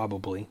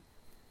 probably,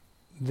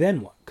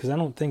 then what? Because I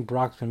don't think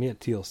Brock's going to be at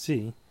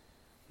TLC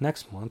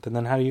next month. And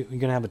then how you're going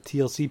to have a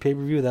TLC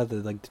pay-per-view without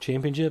the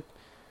championship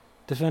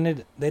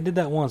defended? They did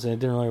that once and it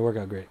didn't really work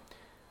out great.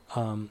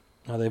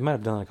 They might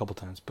have done it a couple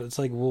times, but it's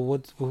like, well,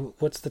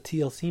 what's the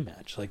TLC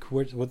match? Like,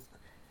 what you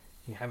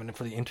having it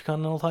for the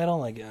Intercontinental title?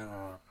 Like, it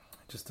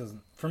just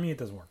doesn't. For me, it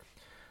doesn't work.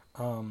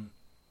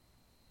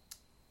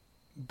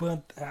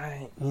 But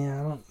I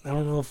don't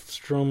know if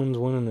Strowman's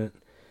winning it,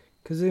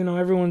 because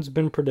everyone's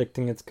been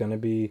predicting it's gonna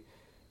be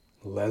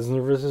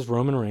Lesnar versus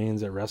Roman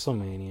Reigns at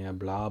WrestleMania,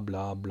 blah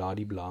blah blah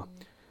de blah.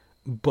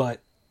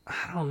 But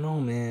I don't know,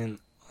 man.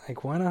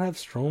 Like, why not have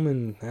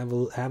Strowman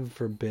have it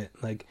for a bit?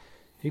 Like,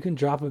 you can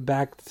drop it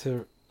back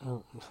to.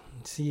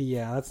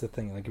 That's the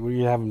thing. Like, would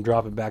you have him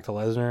drop it back to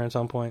Lesnar at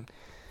some point?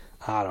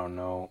 I don't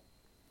know.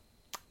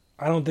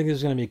 I don't think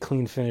there's gonna be a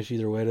clean finish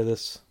either way to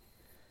this.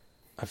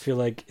 I feel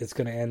like it's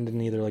going to end in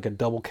either like a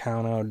double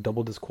count out,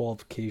 double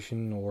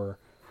disqualification, or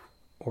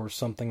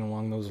something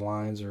along those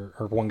lines, or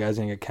one guy's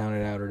going to get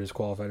counted out or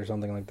disqualified or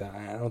something like that.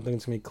 I don't think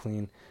it's going to be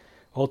clean.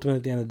 Ultimately,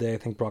 at the end of the day, I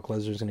think Brock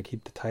Lesnar is going to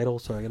keep the title,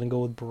 so I'm going to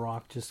go with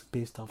Brock just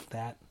based off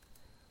that.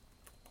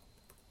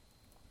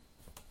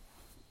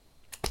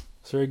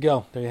 So there you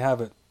go. There you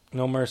have it.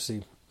 No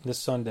Mercy this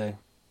Sunday,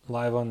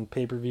 live on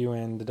pay-per-view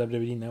and the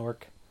WWE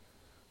Network.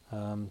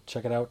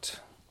 Check it out.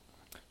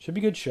 Should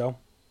be a good show.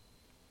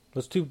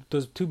 Those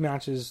two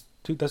matches,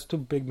 that's two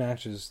big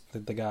matches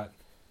that they got.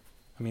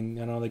 I mean,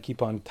 I know they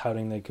keep on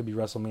touting they could be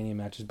WrestleMania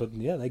matches, but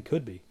yeah, they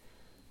could be.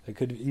 They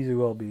could easily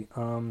well be.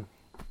 So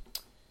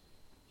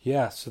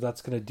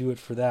that's going to do it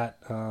for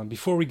that.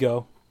 Before we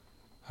go,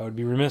 I would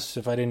be remiss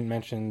if I didn't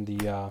mention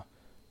the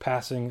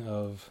passing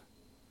of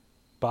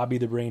Bobby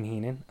the Brain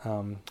Heenan.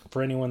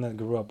 For anyone that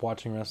grew up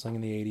watching wrestling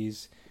in the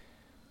 80s,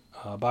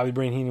 Bobby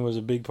Brain Heenan was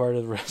a big part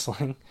of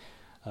wrestling,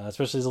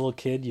 especially as a little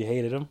kid. You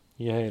hated him.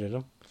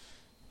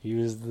 He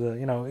was the,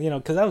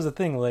 because that was the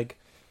thing, like,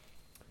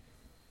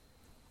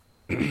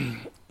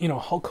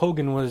 Hulk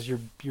Hogan was your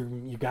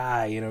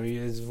guy, he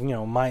was,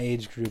 my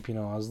age group,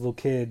 I was a little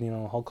kid,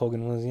 Hulk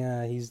Hogan was,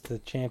 he's the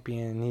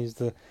champion, he's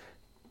the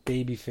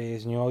baby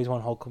face, and you always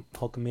want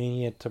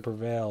Hulkamania to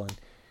prevail, and,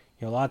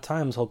 a lot of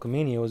times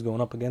Hulkamania was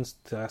going up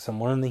against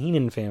someone in the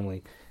Heenan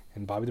family,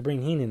 and Bobby the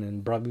Brain Heenan,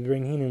 and Bobby the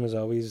Brain Heenan was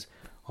always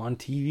on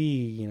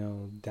TV,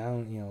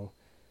 down,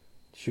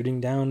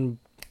 shooting down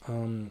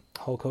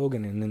Hulk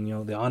Hogan, and then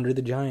the Andre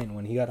the Giant,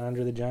 when he got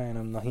Andre the Giant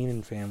on the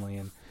Heenan family,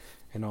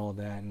 and all of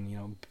that,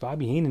 and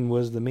Bobby Heenan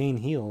was the main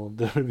heel of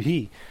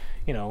WWE,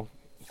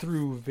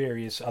 through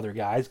various other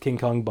guys. King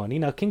Kong Bundy.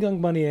 Now King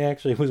Kong Bundy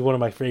actually was one of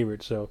my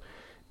favorites, so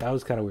that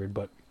was kind of weird,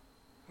 but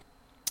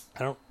I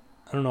don't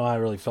know how I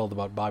really felt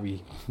about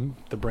Bobby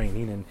the Brain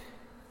Heenan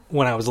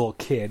when I was a little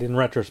kid. In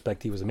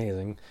retrospect, he was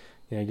amazing.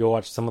 You go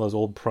watch some of those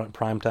old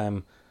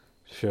primetime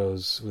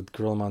shows with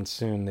Gorilla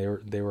Monsoon.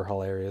 They were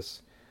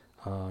hilarious.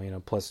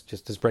 Plus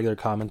just his regular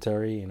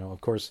commentary, of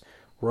course,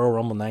 Royal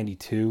Rumble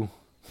 92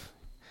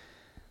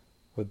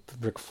 with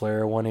Ric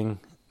Flair winning,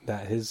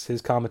 that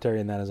his commentary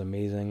and that is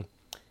amazing.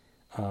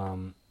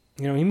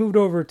 He moved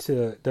over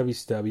to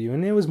WCW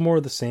and it was more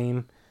of the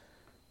same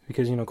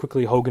because,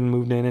 quickly Hogan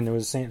moved in and it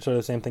was sort of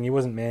the same thing. He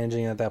wasn't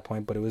managing at that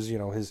point, but it was,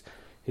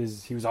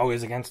 he was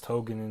always against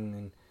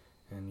Hogan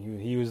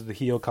and he was the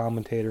heel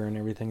commentator and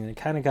everything. And it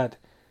kind of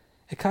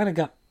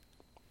got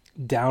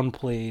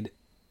downplayed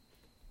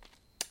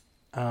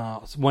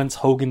once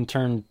Hogan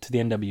turned to the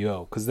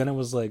NWO, because then it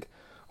was like,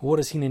 what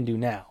does Heenan do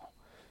now?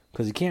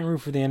 Because he can't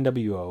root for the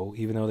NWO,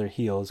 even though they're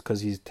heels,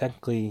 because he's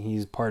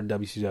part of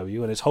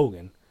WCW, and it's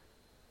Hogan.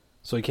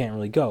 So he can't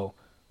really go.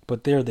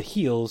 But they're the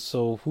heels,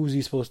 so who's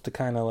he supposed to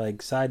kind of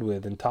like side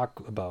with and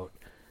talk about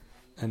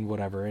and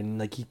whatever? And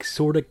like he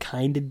sort of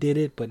kind of did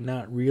it, but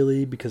not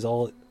really, because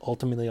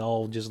ultimately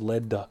all just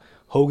led to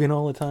Hogan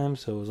all the time.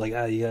 So it was like,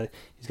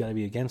 he's got to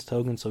be against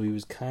Hogan, so he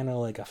was kind of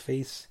like a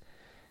face.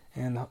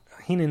 And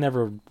Heenan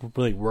never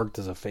really worked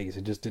as a face.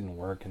 It just didn't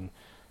work, and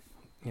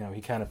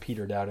he kind of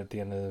petered out at the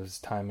end of his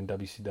time in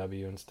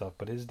WCW and stuff,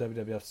 but his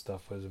WWF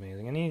stuff was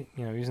amazing. And he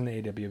was in the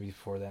AW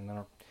before that, and I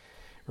don't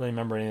really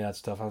remember any of that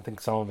stuff. I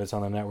think some of it's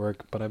on the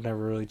network, but I've never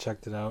really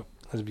checked it out.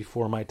 It was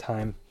before my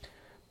time.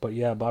 But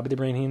yeah, Bobby the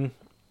Brain Heenan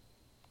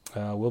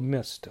will be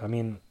missed. I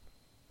mean,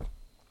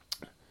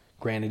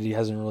 granted, he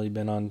hasn't really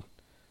been on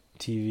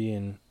TV,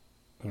 and,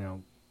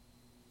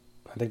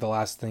 I think the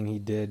last thing he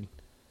did,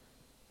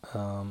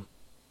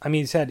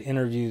 he's had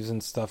interviews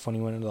and stuff when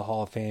he went into the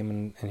Hall of Fame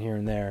and here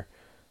and there.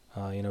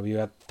 He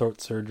had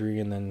throat surgery,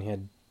 and then he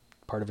had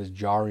part of his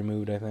jaw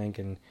removed, I think,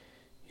 and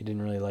he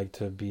didn't really like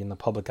to be in the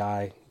public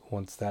eye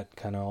once that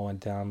kind of all went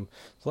down.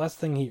 So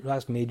last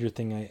major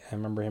thing I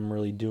remember him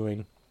really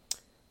doing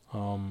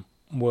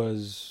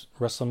was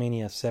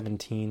WrestleMania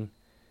 17.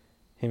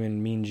 Him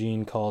and Mean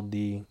Gene called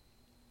the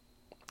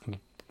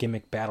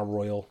Gimmick Battle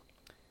Royal,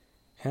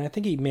 and I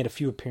think he made a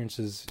few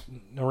appearances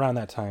around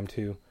that time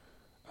too,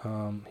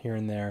 here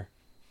and there.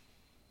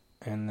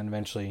 And then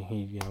eventually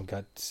he,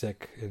 got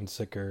sick and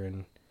sicker,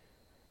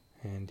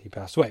 and he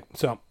passed away.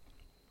 So,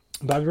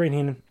 Bobby Brain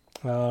Heenan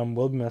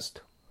will be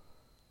missed.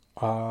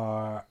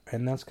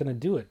 And that's going to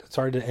do it. It's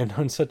hard to end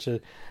on such a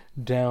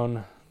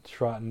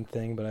downtrodden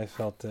thing, but I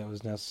felt that it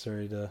was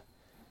necessary to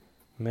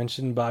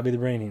mention Bobby the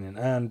Brain Heenan.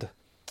 And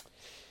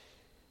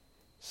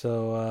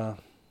so,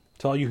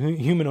 to all you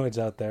humanoids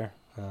out there,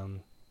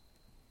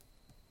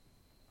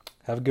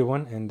 have a good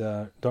one, and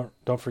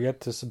don't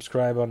forget to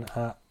subscribe on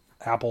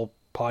Apple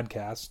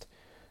Podcast.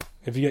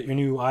 If you get your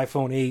new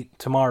iPhone 8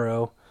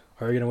 tomorrow,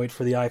 or you're gonna wait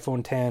for the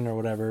iPhone 10 or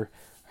whatever,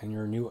 and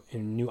your new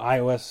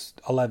iOS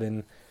 11,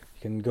 you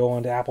can go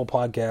onto Apple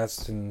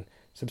Podcasts and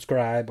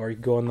subscribe, or you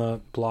can go on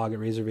the blog at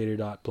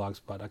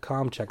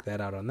razorvader.blogspot.com. Check that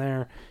out on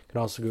there. You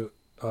can also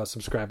go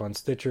subscribe on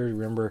Stitcher.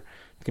 Remember,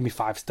 give me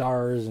 5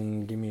 stars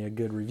and give me a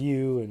good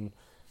review and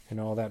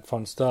all that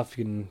fun stuff.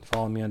 You can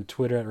follow me on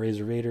Twitter at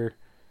razorvader.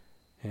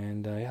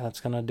 And that's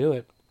gonna do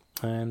it.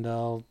 And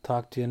I'll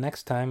talk to you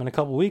next time in a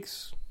couple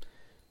weeks.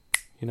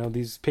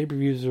 These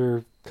pay-per-views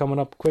are coming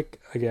up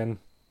quick again.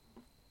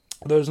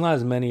 There's not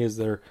as many as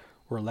there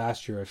were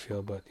last year, I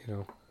feel, but,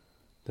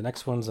 the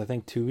next one's, I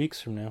think, 2 weeks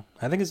from now.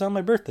 I think it's on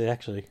my birthday,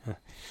 actually.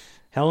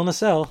 Hell in a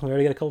Cell. We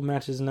already got a couple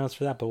matches announced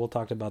for that, but we'll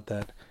talk about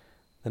that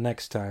the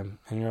next time.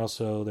 And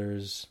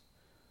there's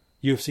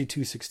UFC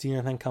 216,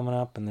 I think, coming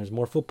up, and there's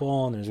more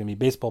football, and there's going to be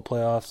baseball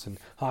playoffs, and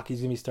hockey's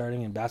going to be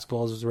starting, and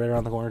basketball is right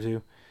around the corner,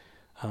 too.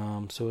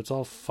 So it's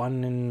all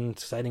fun and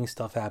exciting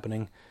stuff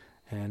happening,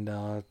 and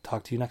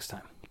talk to you next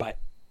time. Bye.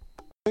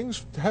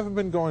 Things haven't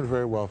been going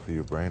very well for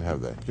you, Brain,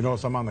 have they? You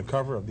notice I'm on the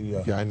cover of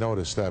the... Yeah, I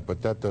noticed that,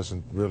 but that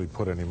doesn't really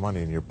put any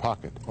money in your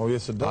pocket. Oh,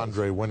 yes, it does.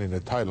 Andre winning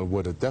the title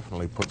would have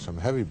definitely put some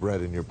heavy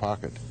bread in your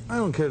pocket. I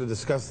don't care to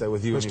discuss that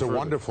with you any Mr. further.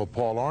 Wonderful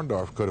Paul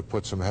Orndorff could have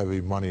put some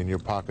heavy money in your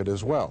pocket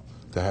as well,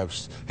 to have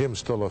him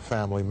still a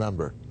family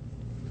member.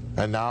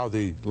 And now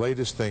the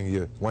latest thing,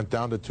 you went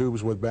down the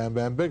tubes with Bam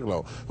Bam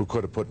Bigelow, who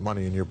could have put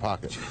money in your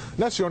pocket.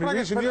 That's the only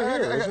reason you're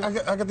here, isn't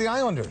it? I got the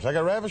Islanders. I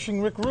got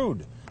Ravishing Rick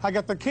Rude. I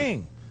got the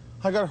King.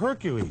 I got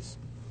Hercules.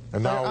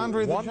 And now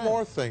Andre the one Giant.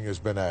 more thing has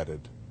been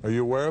added. Are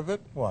you aware of it?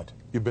 What?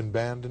 You've been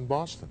banned in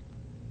Boston.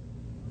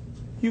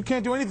 You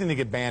can't do anything to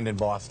get banned in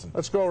Boston.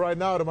 Let's go right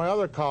now to my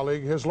other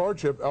colleague, His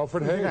Lordship,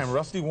 Alfred Hayes. I'm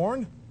Rusty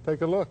Warren?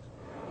 Take a look.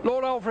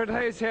 Lord Alfred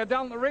Hayes here,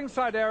 down the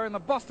ringside area in the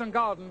Boston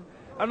Garden.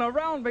 And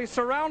around me,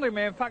 surrounding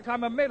me, in fact,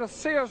 I'm amid a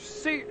sea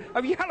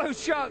of yellow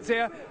shirts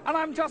here, and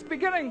I'm just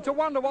beginning to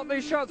wonder what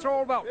these shirts are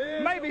all about.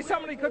 Maybe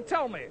somebody could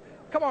tell me.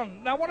 Come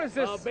on, now what is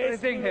this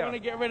thing we here? want to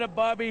get rid of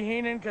Bobby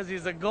Heenan because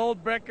he's a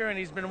gold bricker and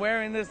he's been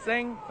wearing this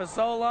thing for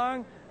so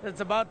long. It's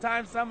about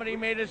time somebody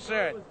made a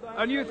shirt.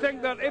 And you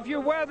think that if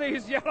you wear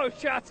these yellow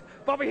shirts,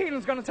 Bobby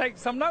Heenan's going to take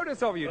some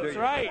notice of you, do you? That's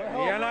right.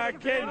 You're not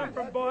kidding.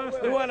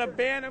 We want to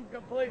ban him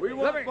completely. We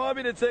want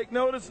Bobby to take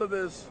notice of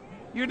this.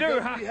 You do,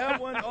 huh? We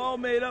have one all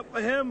made up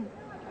for him.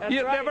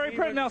 Yeah, they're very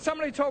pretty. Now,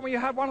 somebody told me you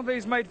had one of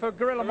these made for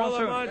Gorilla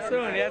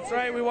Monsoon. That's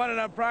right. We want it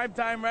on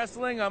primetime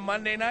wrestling on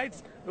Monday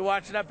nights. We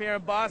watch it up here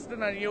in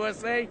Boston on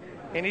USA,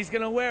 and he's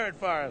going to wear it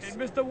for us.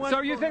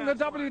 So you think the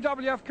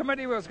WWF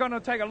committee was going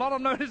to take a lot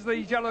of notice of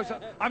these yellow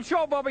shirts? I'm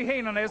sure Bobby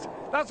Heenan is.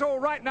 That's all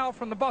right now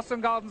from the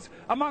Boston Gardens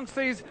amongst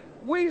these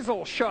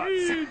weasel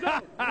shirts.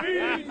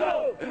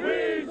 Weasel!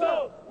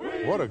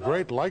 What a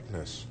great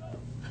likeness.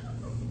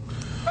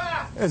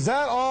 Is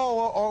that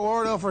all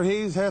Lord Alfred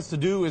Hayes has to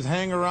do is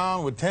hang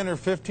around with 10 or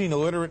 15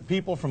 illiterate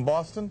people from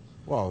Boston?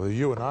 Well,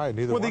 you and I,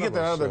 neither Where'd one they get of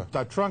us. that out of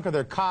the trunk of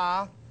their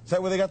car? Is that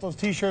where they got those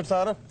T-shirts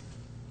out of?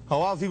 A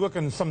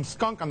lousy-looking some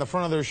skunk on the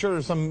front of their shirt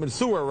or some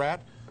sewer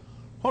rat.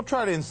 Don't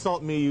try to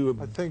insult me, you...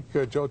 I think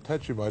Joe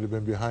Tecci might have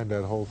been behind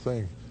that whole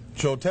thing.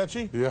 Joe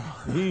Tecci? Yeah.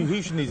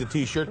 He should need a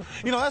T-shirt.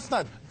 You know, that's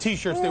not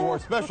T-shirts they wore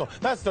special.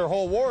 That's their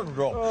whole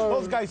wardrobe.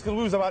 Those guys could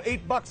lose about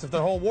 $8 if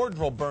their whole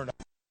wardrobe burned up.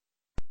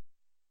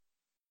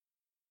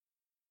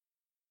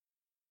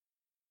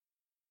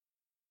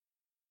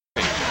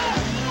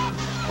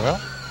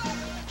 Well,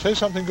 say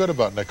something good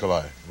about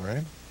Nikolai,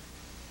 right?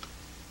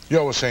 You're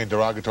always saying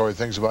derogatory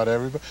things about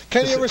everybody.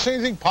 Can you ever say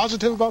anything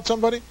positive about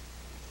somebody?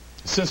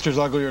 His sister's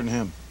uglier than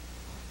him.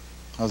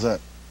 How's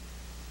that?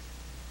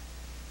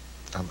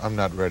 I'm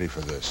not ready for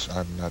this.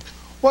 I'm not.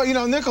 Well, you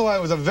know, Nikolai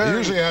was a very... I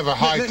usually have a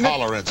high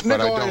tolerance, but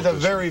I don't. Nikolai is a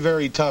very,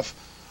 very tough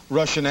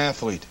Russian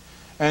athlete.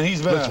 And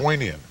he's been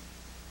Lithuanian.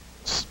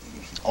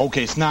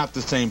 Okay, it's not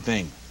the same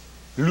thing.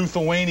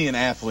 Lithuanian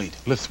athlete.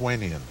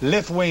 Lithuanian.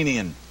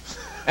 Lithuanian.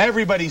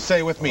 Everybody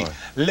say with me,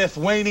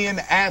 Lithuanian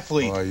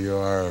athlete. Oh,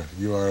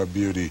 you are a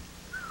beauty.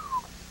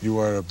 You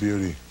are a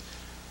beauty.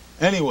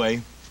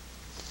 Anyway,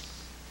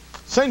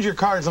 send your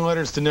cards and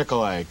letters to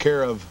Nikolai,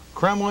 care of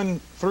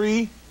Kremlin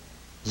 3,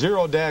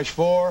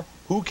 0-4.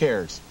 Who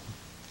cares?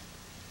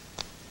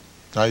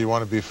 Now you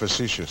want to be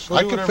facetious. We'll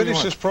I could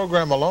finish this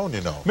program alone,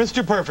 you know.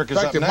 Mr. Perfect is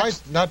In fact, up it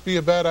next. might not be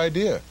a bad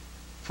idea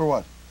For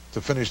what?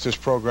 to finish this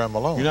program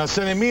alone. You're not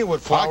sending me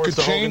with flowers. I could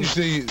to change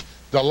Hogan.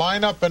 the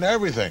lineup and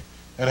everything,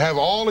 and have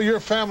all of your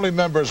family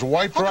members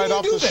wiped How can right you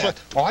off do the slate.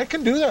 that? Oh, I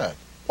can do that.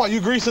 What,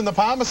 you greasing the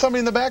palm of somebody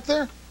in the back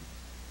there?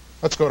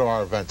 Let's go to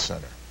our event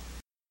center.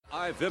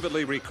 I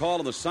vividly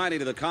recall the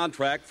signing of the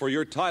contract for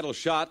your title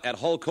shot at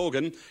Hulk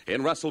Hogan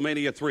in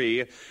WrestleMania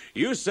 3.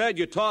 You said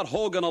you taught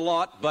Hogan a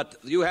lot, but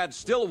you had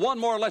still one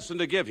more lesson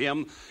to give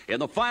him in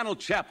the final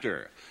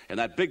chapter in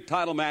that big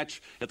title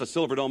match at the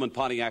Silverdome in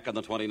Pontiac on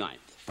the 29th.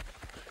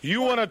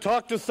 You want to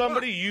talk to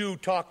somebody? You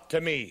talk to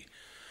me.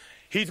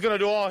 He's going to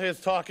do all his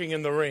talking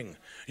in the ring.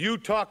 You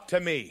talk to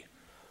me.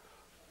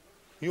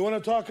 You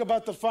want to talk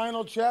about the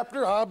final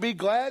chapter? I'll be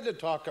glad to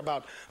talk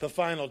about the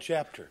final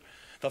chapter.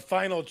 The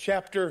final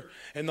chapter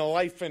in the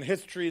life and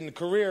history and the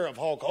career of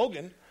Hulk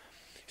Hogan.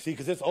 See,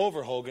 because it's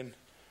over, Hogan.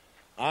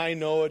 I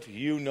know it,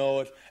 you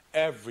know it,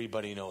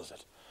 everybody knows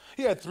it.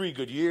 You had 3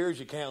 good years,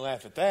 you can't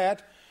laugh at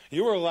that.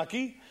 You were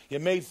lucky, you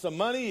made some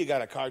money, you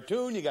got a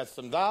cartoon, you got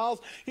some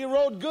dolls, you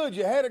rode good,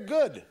 you had it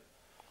good.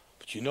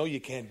 But you know you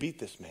can't beat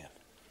this man.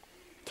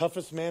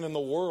 Toughest man in the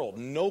world,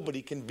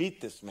 nobody can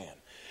beat this man.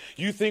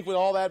 You think with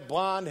all that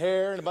blonde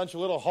hair and a bunch of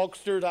little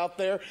Hulksters out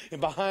there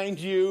and behind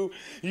you,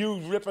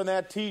 you ripping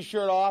that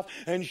T-shirt off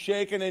and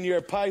shaking in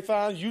your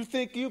pythons, you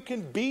think you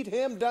can beat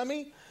him,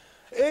 dummy?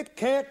 It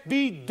can't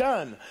be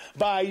done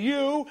by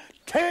you,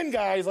 10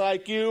 guys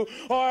like you,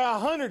 or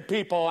 100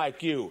 people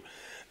like you.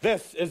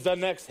 This is the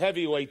next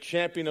heavyweight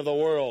champion of the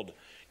world.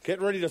 Get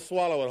ready to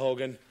swallow it,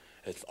 Hogan.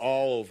 It's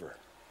all over.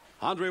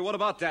 Andre, what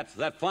about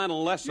that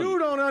final lesson? You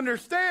don't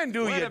understand,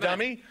 do you,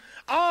 dummy?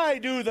 I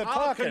do the I'll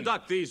talking.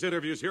 conduct these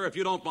interviews here if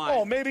you don't mind.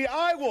 Oh, maybe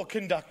I will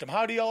conduct them.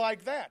 How do you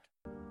like that?